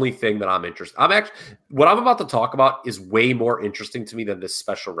is the only thing that I'm interested. What I'm about to talk about is way more interesting to me than this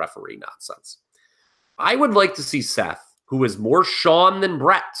special referee nonsense. I would like to see Seth, who is more Sean than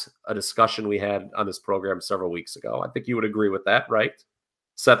Brett, a discussion we had on this program several weeks ago. I think you would agree with that, right?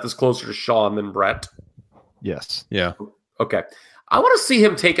 Seth is closer to Sean than Brett. Yes. Yeah. Okay. I want to see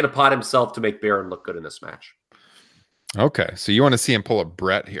him take it upon himself to make Baron look good in this match. Okay. So you want to see him pull a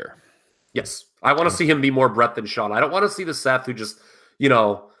Brett here? Yes. I want to see him be more Brett than Sean. I don't want to see the Seth who just,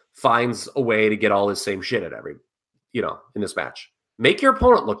 finds a way to get all his same shit at every, in this match. Make your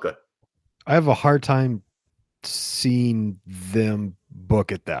opponent look good. I have a hard time seeing them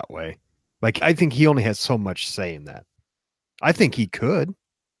book it that way. Like, I think he only has so much say in that. I think he could.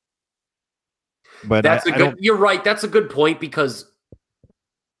 But you're right. That's a good point because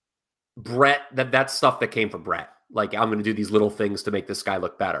Brett, that's stuff that came from Brett. Like, I'm going to do these little things to make this guy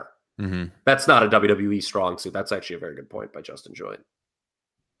look better. Mm-hmm. That's not a WWE strong suit. That's actually a very good point by Justin Joint.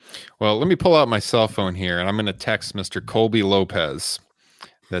 Well, let me pull out my cell phone here, and I'm going to text Mr. Colby Lopez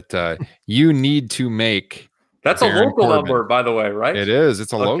that you need to make. That's Baron a local Corbin. number, by the way, right? It is.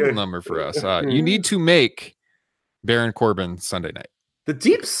 It's a local number for us. You need to make Baron Corbin Sunday night. The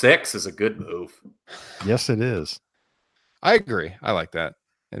deep six is a good move. Yes, it is. I agree. I like that.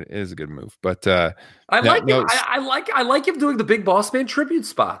 It is a good move, but I like him doing the Big Boss Man tribute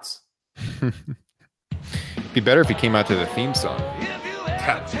spots. Be better if he came out to the theme song.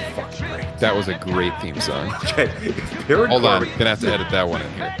 That's fucking great. That was a great theme song. Okay, Hold on, gonna have to edit that one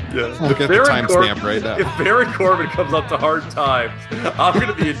in here. Yeah. Look at the timestamp right now. If Baron Corbin comes up to Hard Times, I'm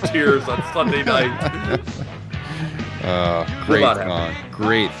gonna be in tears on Sunday night. Great song.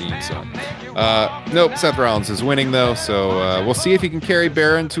 Great theme song. Nope, Seth Rollins is winning though, so we'll see if he can carry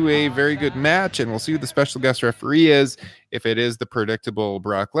Baron to a very good match, and we'll see who the special guest referee is, if it is the predictable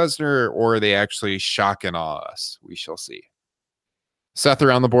Brock Lesnar or they actually shock and awe us. We shall see. Seth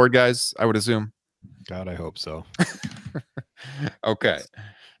around the board, guys, I would assume. God, I hope so. Okay.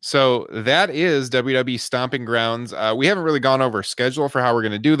 So that is WWE Stomping Grounds. We haven't really gone over schedule for how we're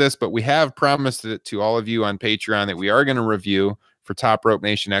going to do this, but we have promised it to all of you on Patreon that we are going to review for Top Rope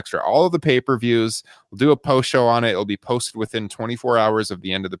Nation Extra all of the pay-per-views. We'll do a post show on it. It'll be posted within 24 hours of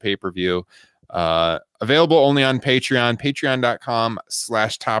the end of the pay-per-view. Available only on Patreon,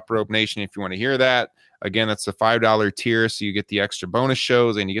 patreon.com/Top Rope Nation if you want to hear that. Again, that's the $5 tier, so you get the extra bonus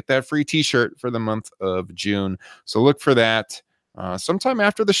shows and you get that free t-shirt for the month of June. So look for that sometime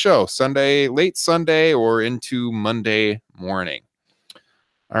after the show, Sunday, late Sunday, or into Monday morning.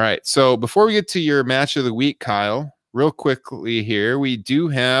 All right, so before we get to your match of the week, Kyle, real quickly here, we do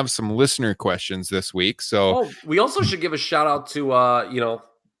have some listener questions this week. So we also should give a shout out to,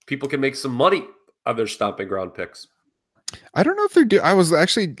 people can make some money on their stomping ground picks. I don't know if they're doing. I was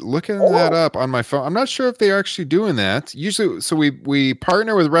actually looking that up on my phone. I'm not sure if they're actually doing that. Usually, so we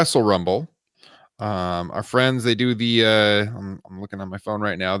partner with Wrestle Rumble. Our friends, they do the. I'm looking on my phone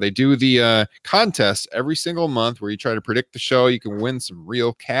right now. They do the contest every single month where you try to predict the show. You can win some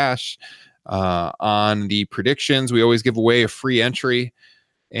real cash on the predictions. We always give away a free entry,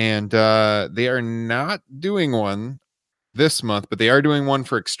 and they are not doing one this month, but they are doing one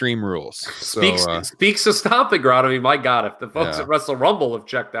for Extreme Rules. Speaks of Stomping Ground. I mean, my God, if the folks at Wrestle Rumble have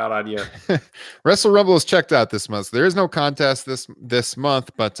checked out on you. Wrestle Rumble is checked out this month. So there is no contest this month,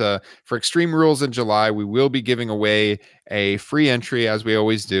 but for Extreme Rules in July, we will be giving away a free entry as we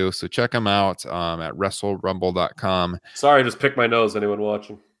always do. So check them out at WrestleRumble.com. Sorry, I just picked my nose. Anyone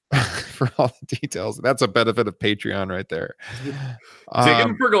watching? For all the details. That's a benefit of Patreon right there.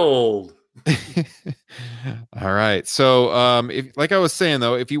 Digging for gold. All right. So if, like I was saying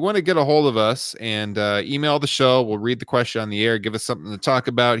though, if you want to get a hold of us and email the show, we'll read the question on the air, give us something to talk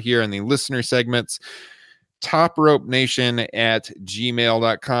about here in the listener segments.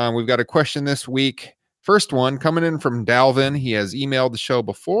 topropenation@gmail.com. We've got a question this week. First one coming in from Dalvin. He has emailed the show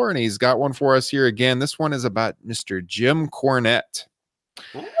before and he's got one for us here again. This one is about Mr. Jim Cornette.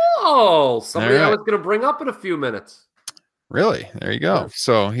 Oh, somebody I was going to bring up in a few minutes. Really? There you go.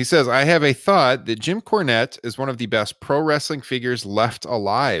 So he says, I have a thought that Jim Cornette is one of the best pro wrestling figures left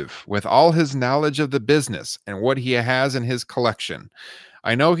alive with all his knowledge of the business and what he has in his collection.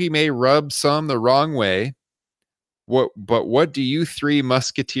 I know he may rub some the wrong way. But what do you three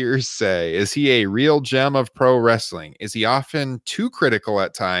musketeers say? Is he a real gem of pro wrestling? Is he often too critical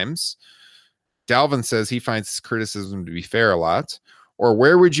at times? Dalvin says he finds his criticism to be fair a lot. Or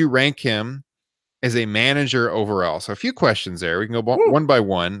where would you rank him as a manager overall? So a few questions there. We can go one by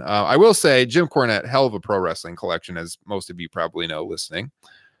one. I will say Jim Cornette, hell of a pro wrestling collection, as most of you probably know listening.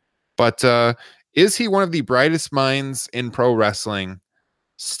 But is he one of the brightest minds in pro wrestling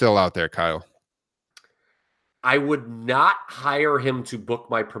still out there, Kyle? I would not hire him to book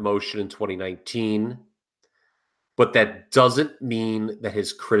my promotion in 2019, but that doesn't mean that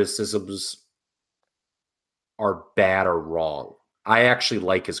his criticisms are bad or wrong. I actually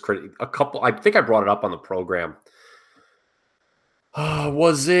like his I think I brought it up on the program.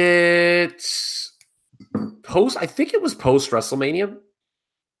 Was it post? I think it was post WrestleMania.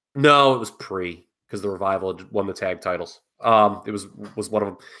 No, it was pre, because the Revival had won the tag titles. It was one of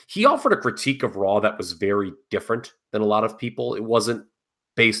them. He offered a critique of Raw that was very different than a lot of people. It wasn't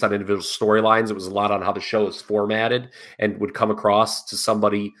based on individual storylines. It was a lot on how the show is formatted and would come across to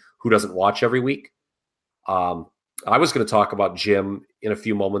somebody who doesn't watch every week. I was going to talk about Jim in a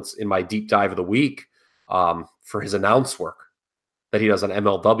few moments in my deep dive of the week for his announce work that he does on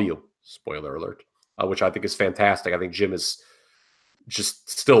MLW. Spoiler alert, which I think is fantastic. I think Jim is just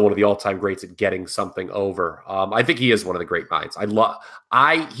still one of the all-time greats at getting something over. I think he is one of the great minds.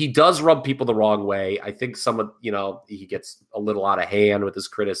 He does rub people the wrong way. I think he gets a little out of hand with his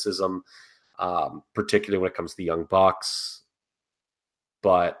criticism, particularly when it comes to the Young Bucks.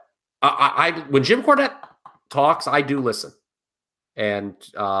 But when Jim Cornette talks, I do listen, and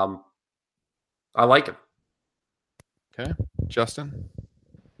I like him. Okay, Justin.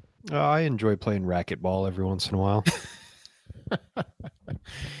 I enjoy playing racquetball every once in a while.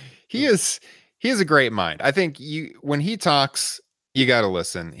 He is a great mind. I think when he talks, you got to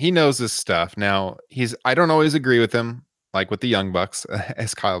listen. He knows this stuff. Now, I don't always agree with him, like with the Young Bucks,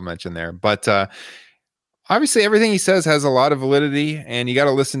 as Kyle mentioned there, but obviously everything he says has a lot of validity, and you got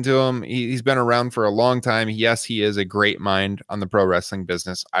to listen to him. He's been around for a long time. Yes, he is a great mind on the pro wrestling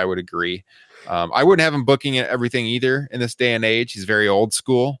business. I would agree. I wouldn't have him booking everything either in this day and age. He's very old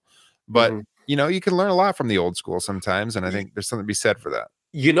school, but you can learn a lot from the old school sometimes, and I think there's something to be said for that.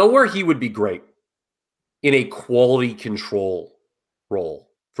 You know where he would be great? In a quality control role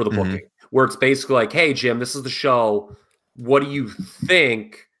for the booking, where it's basically like, hey, Jim, this is the show. What do you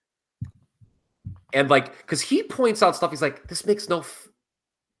think? And because he points out stuff, he's like, this makes no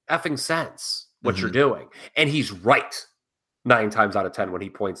effing sense, what you're doing. And he's right 9 times out of 10 when he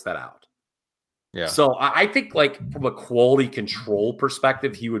points that out. Yeah. So I think from a quality control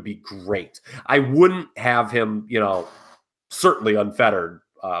perspective, he would be great. I wouldn't have him, certainly unfettered,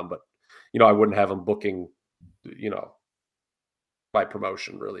 but I wouldn't have him booking, my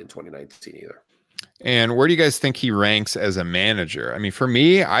promotion really in 2019 either. And where do you guys think he ranks as a manager? I mean, for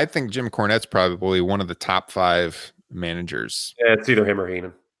me, I think Jim Cornette's probably one of the top 5 managers. Yeah, it's either him or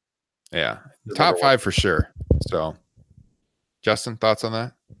Heenan. Yeah, top 5 for sure. So, Justin, thoughts on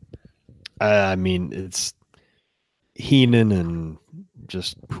that? I mean, it's Heenan and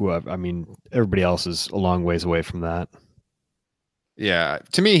just whoever. I mean, everybody else is a long ways away from that. Yeah,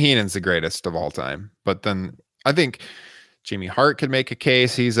 to me, Heenan's the greatest of all time. But then I think Jimmy Hart could make a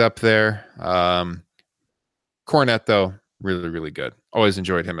case. He's up there. Cornette, though, really, really good. Always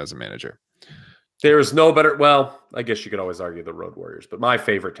enjoyed him as a manager. There's no better. Well, I guess you could always argue the Road Warriors, but my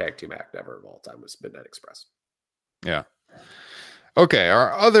favorite tag team act ever of all time was Midnight Express. Yeah. Okay,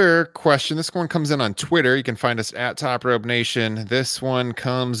 our other question. This one comes in on Twitter. You can find us at Top Rope Nation. This one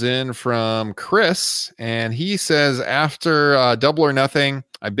comes in from Chris, and he says, after Double or Nothing,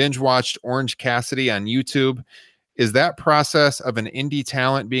 I binge watched Orange Cassidy on YouTube. Is that process of an indie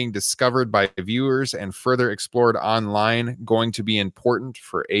talent being discovered by viewers and further explored online going to be important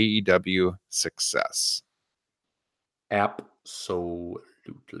for AEW success? Absolutely.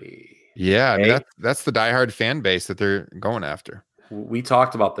 Yeah, I mean, that's the diehard fan base that they're going after. We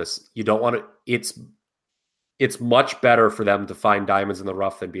talked about this. You don't want to. It's much better for them to find diamonds in the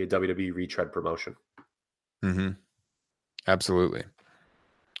rough than be a WWE retread promotion. Mm-hmm. Absolutely.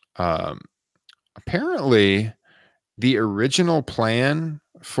 Apparently, the original plan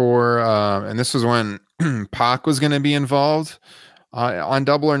for, and this was when Pac was going to be involved on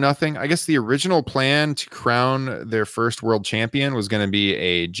Double or Nothing. I guess the original plan to crown their first world champion was going to be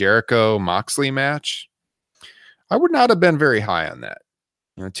a Jericho Moxley match. I would not have been very high on that.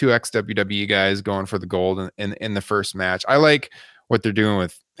 2 ex-WWE guys going for the gold in the first match. I like what they're doing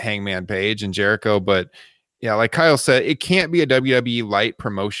with Hangman Page and Jericho, but yeah, like Kyle said, it can't be a WWE light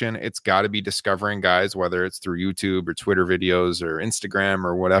promotion. It's got to be discovering guys, whether it's through YouTube or Twitter videos or Instagram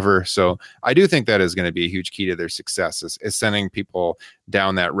or whatever. So I do think that is going to be a huge key to their success, is sending people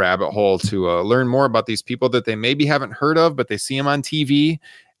down that rabbit hole to learn more about these people that they maybe haven't heard of, but they see them on TV.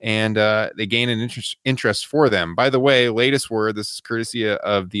 And they gain an interest for them. By the way, latest word, this is courtesy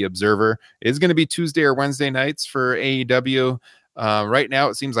of The Observer, is going to be Tuesday or Wednesday nights for AEW. Right now,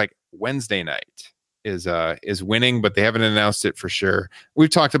 it seems like Wednesday night is winning, but they haven't announced it for sure. We've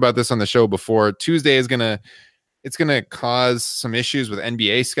talked about this on the show before. Tuesday is gonna cause some issues with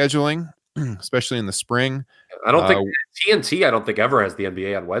NBA scheduling, especially in the spring. I don't think TNT. I don't think ever has the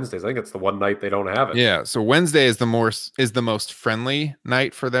NBA on Wednesdays. I think it's the one night they don't have it. Yeah, so Wednesday is the most friendly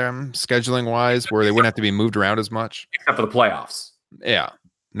night for them scheduling wise, where they wouldn't have to be moved around as much, except for the playoffs. Yeah,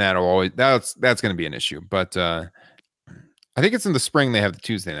 that's going to be an issue. But I think it's in the spring they have the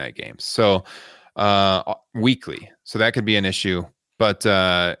Tuesday night games, so weekly, so that could be an issue. But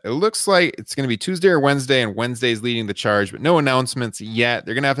it looks like it's going to be Tuesday or Wednesday, and Wednesday's leading the charge, but no announcements yet.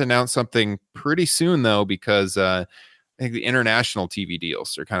 They're going to have to announce something pretty soon, though, because I think the international TV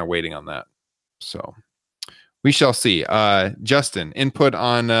deals are kind of waiting on that. So we shall see. Justin, input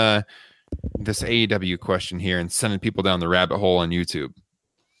on this AEW question here and sending people down the rabbit hole on YouTube.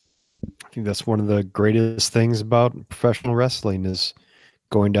 I think that's one of the greatest things about professional wrestling is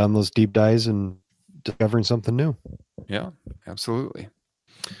going down those deep dives and discovering something new. Yeah, absolutely.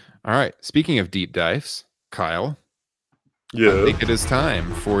 All right. Speaking of deep dives, Kyle. Yeah. I think it is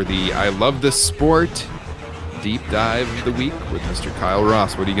time for the I Love This Sport deep dive of the week with Mr. Kyle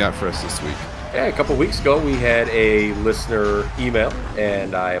Ross. What do you got for us this week? Yeah, a couple weeks ago, we had a listener email,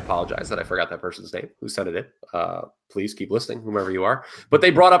 and I apologize that I forgot that person's name who sent it in. Please keep listening, whomever you are. But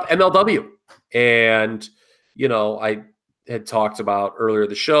they brought up MLW. And, I had talked about earlier in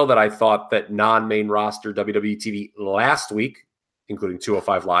the show that I thought that non-main roster WWE TV last week, including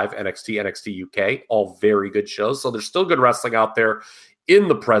 205 Live, NXT UK, all very good shows. So there's still good wrestling out there in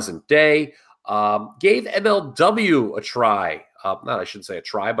the present day. Gave MLW a try. I shouldn't say a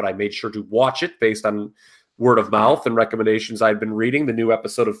try, but I made sure to watch it based on word of mouth and recommendations I'd been reading. The new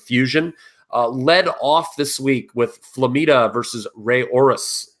episode of Fusion led off this week with Flamita versus Ray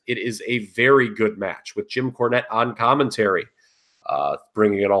Oris. It is a very good match with Jim Cornette on commentary,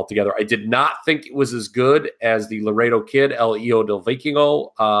 bringing it all together. I did not think it was as good as the Laredo Kid, El Hijo del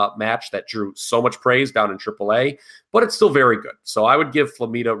Vikingo match that drew so much praise down in AAA, but it's still very good. So I would give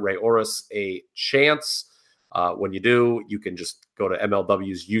Flamita Ray Oris a chance. When you do, you can just go to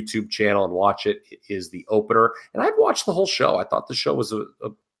MLW's YouTube channel and watch it. It is the opener. And I've watched the whole show. I thought the show was a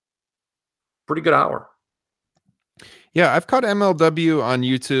pretty good hour. Yeah, I've caught MLW on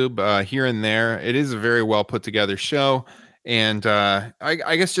YouTube here and there. It is a very well put together show. And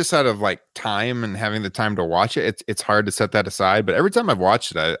I guess just out of like time and having the time to watch it, it's hard to set that aside. But every time I've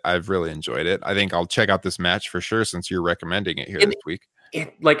watched it, I've really enjoyed it. I think I'll check out this match for sure since you're recommending it here this week.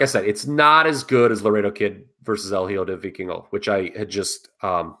 Like I said, it's not as good as Laredo Kid versus El Hijo de Vikingo, which I had just,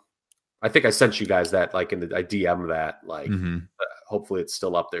 I think I sent you guys that, like I DM that, like, hopefully it's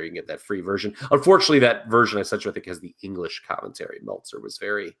still up there. You can get that free version. Unfortunately, that version I sent you, I think, has the English commentary. Meltzer was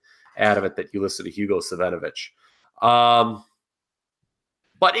very adamant that you listen to Hugo Savinovich. But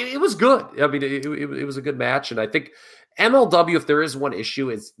it was good. I mean, it was a good match. And I think MLW, if there is one issue,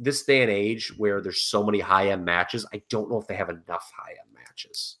 is this day and age where there's so many high-end matches, I don't know if they have enough high-end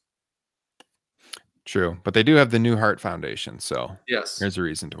matches. True. But they do have the New Heart Foundation. So yes, there's a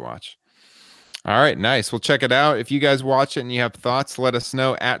reason to watch. All right, nice. We'll check it out. If you guys watch it and you have thoughts, let us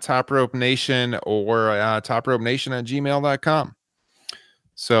know at Top Rope Nation or topropenation@gmail.com.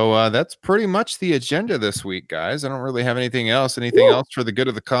 So that's pretty much the agenda this week, guys. I don't really have anything else. Anything else for the good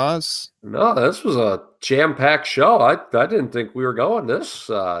of the cause? No, this was a jam-packed show. I didn't think we were going this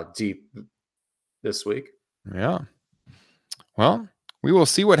deep this week. Yeah. Well, we will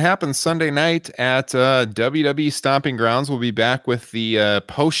see what happens Sunday night at WWE Stomping Grounds. We'll be back with the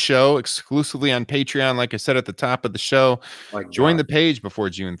post-show exclusively on Patreon. Like I said at the top of the show, join the page before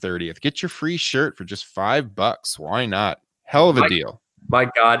June 30th. Get your free shirt for just $5. Why not? Hell of a deal. My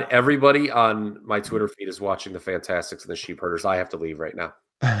God, everybody on my Twitter feed is watching the Fantastics and the Sheep Herders. I have to leave right now.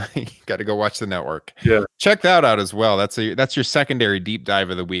 You got to go watch the network. Yeah. Check that out as well. That's your secondary deep dive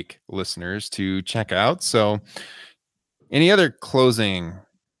of the week, listeners, to check out. So any other closing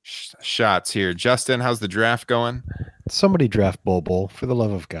shots here? Justin, how's the draft going? Somebody draft Bobo, for the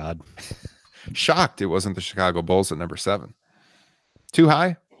love of God. Shocked it wasn't the Chicago Bulls at number 7. Too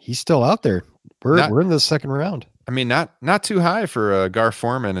high? He's still out there. We're in the second round. I mean, not too high for Gar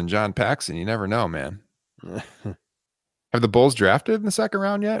Forman and John Paxson. You never know, man. Have the Bulls drafted in the second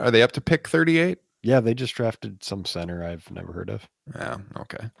round yet? Are they up to pick 38? Yeah, they just drafted some center I've never heard of. Yeah,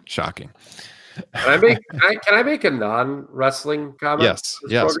 okay. Shocking. Can I make a non-wrestling comment? Yes,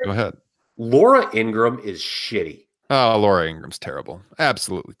 program? Go ahead. Laura Ingram is shitty. Oh, Laura Ingram's terrible.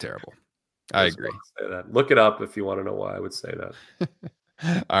 Absolutely terrible. I agree. Say that. Look it up if you want to know why I would say that.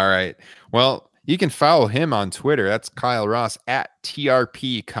 All right. Well, you can follow him on Twitter. That's Kyle Ross at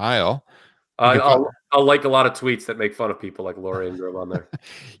TRP Kyle. I'll like a lot of tweets that make fun of people like Laura Ingraham on there.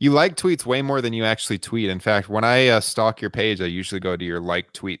 You like tweets way more than you actually tweet. In fact, when I stalk your page, I usually go to your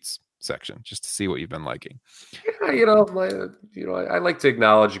like tweets section just to see what you've been liking. Yeah, I like to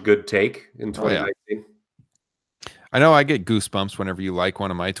acknowledge a good take in 2019. I know I get goosebumps whenever you like one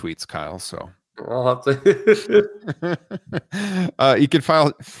of my tweets, Kyle. So I'll have to. You can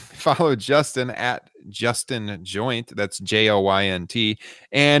follow Justin at Justin Joint. That's JOYNT.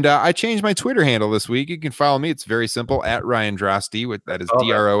 And I changed my Twitter handle this week. You can follow me. It's very simple, at Ryan Droste. That is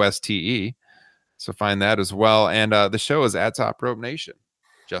DROSTE. So find that as well. And the show is at Top Rope Nation.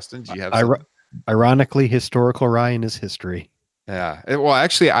 Justin, do you have something? Ironically, historical Ryan is history. Yeah. Well,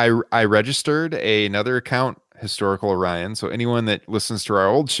 actually, I registered another account, Historical Orion. So anyone that listens to our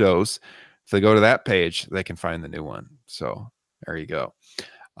old shows, if they go to that page, they can find the new one. So there you go.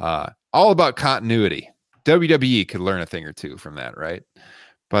 All about continuity. WWE could learn a thing or two from that, right?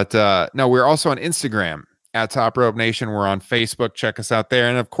 But no, we're also on Instagram at Top Rope Nation. We're on Facebook. Check us out there.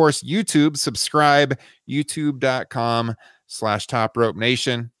 And of course, YouTube. Subscribe, youtube.com/Top Rope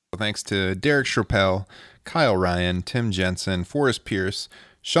Nation. Thanks to Derek Chappelle, Kyle Ryan, Tim Jensen, Forrest Pierce,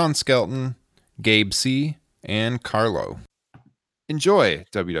 Sean Skelton, Gabe C., and Carlo. Enjoy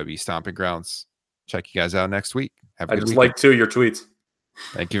WWE Stomping Grounds. Check you guys out next week. Have a good weekend. Like your tweets.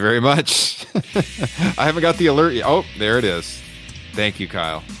 Thank you very much. I haven't got the alert yet. Oh, there it is. Thank you,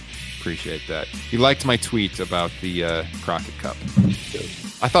 Kyle. Appreciate that. You liked my tweet about the Crockett Cup.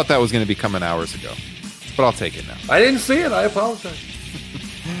 I thought that was going to be coming hours ago, but I'll take it now. I didn't see it. I apologize.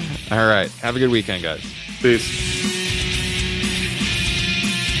 All right. Have a good weekend, guys. Peace.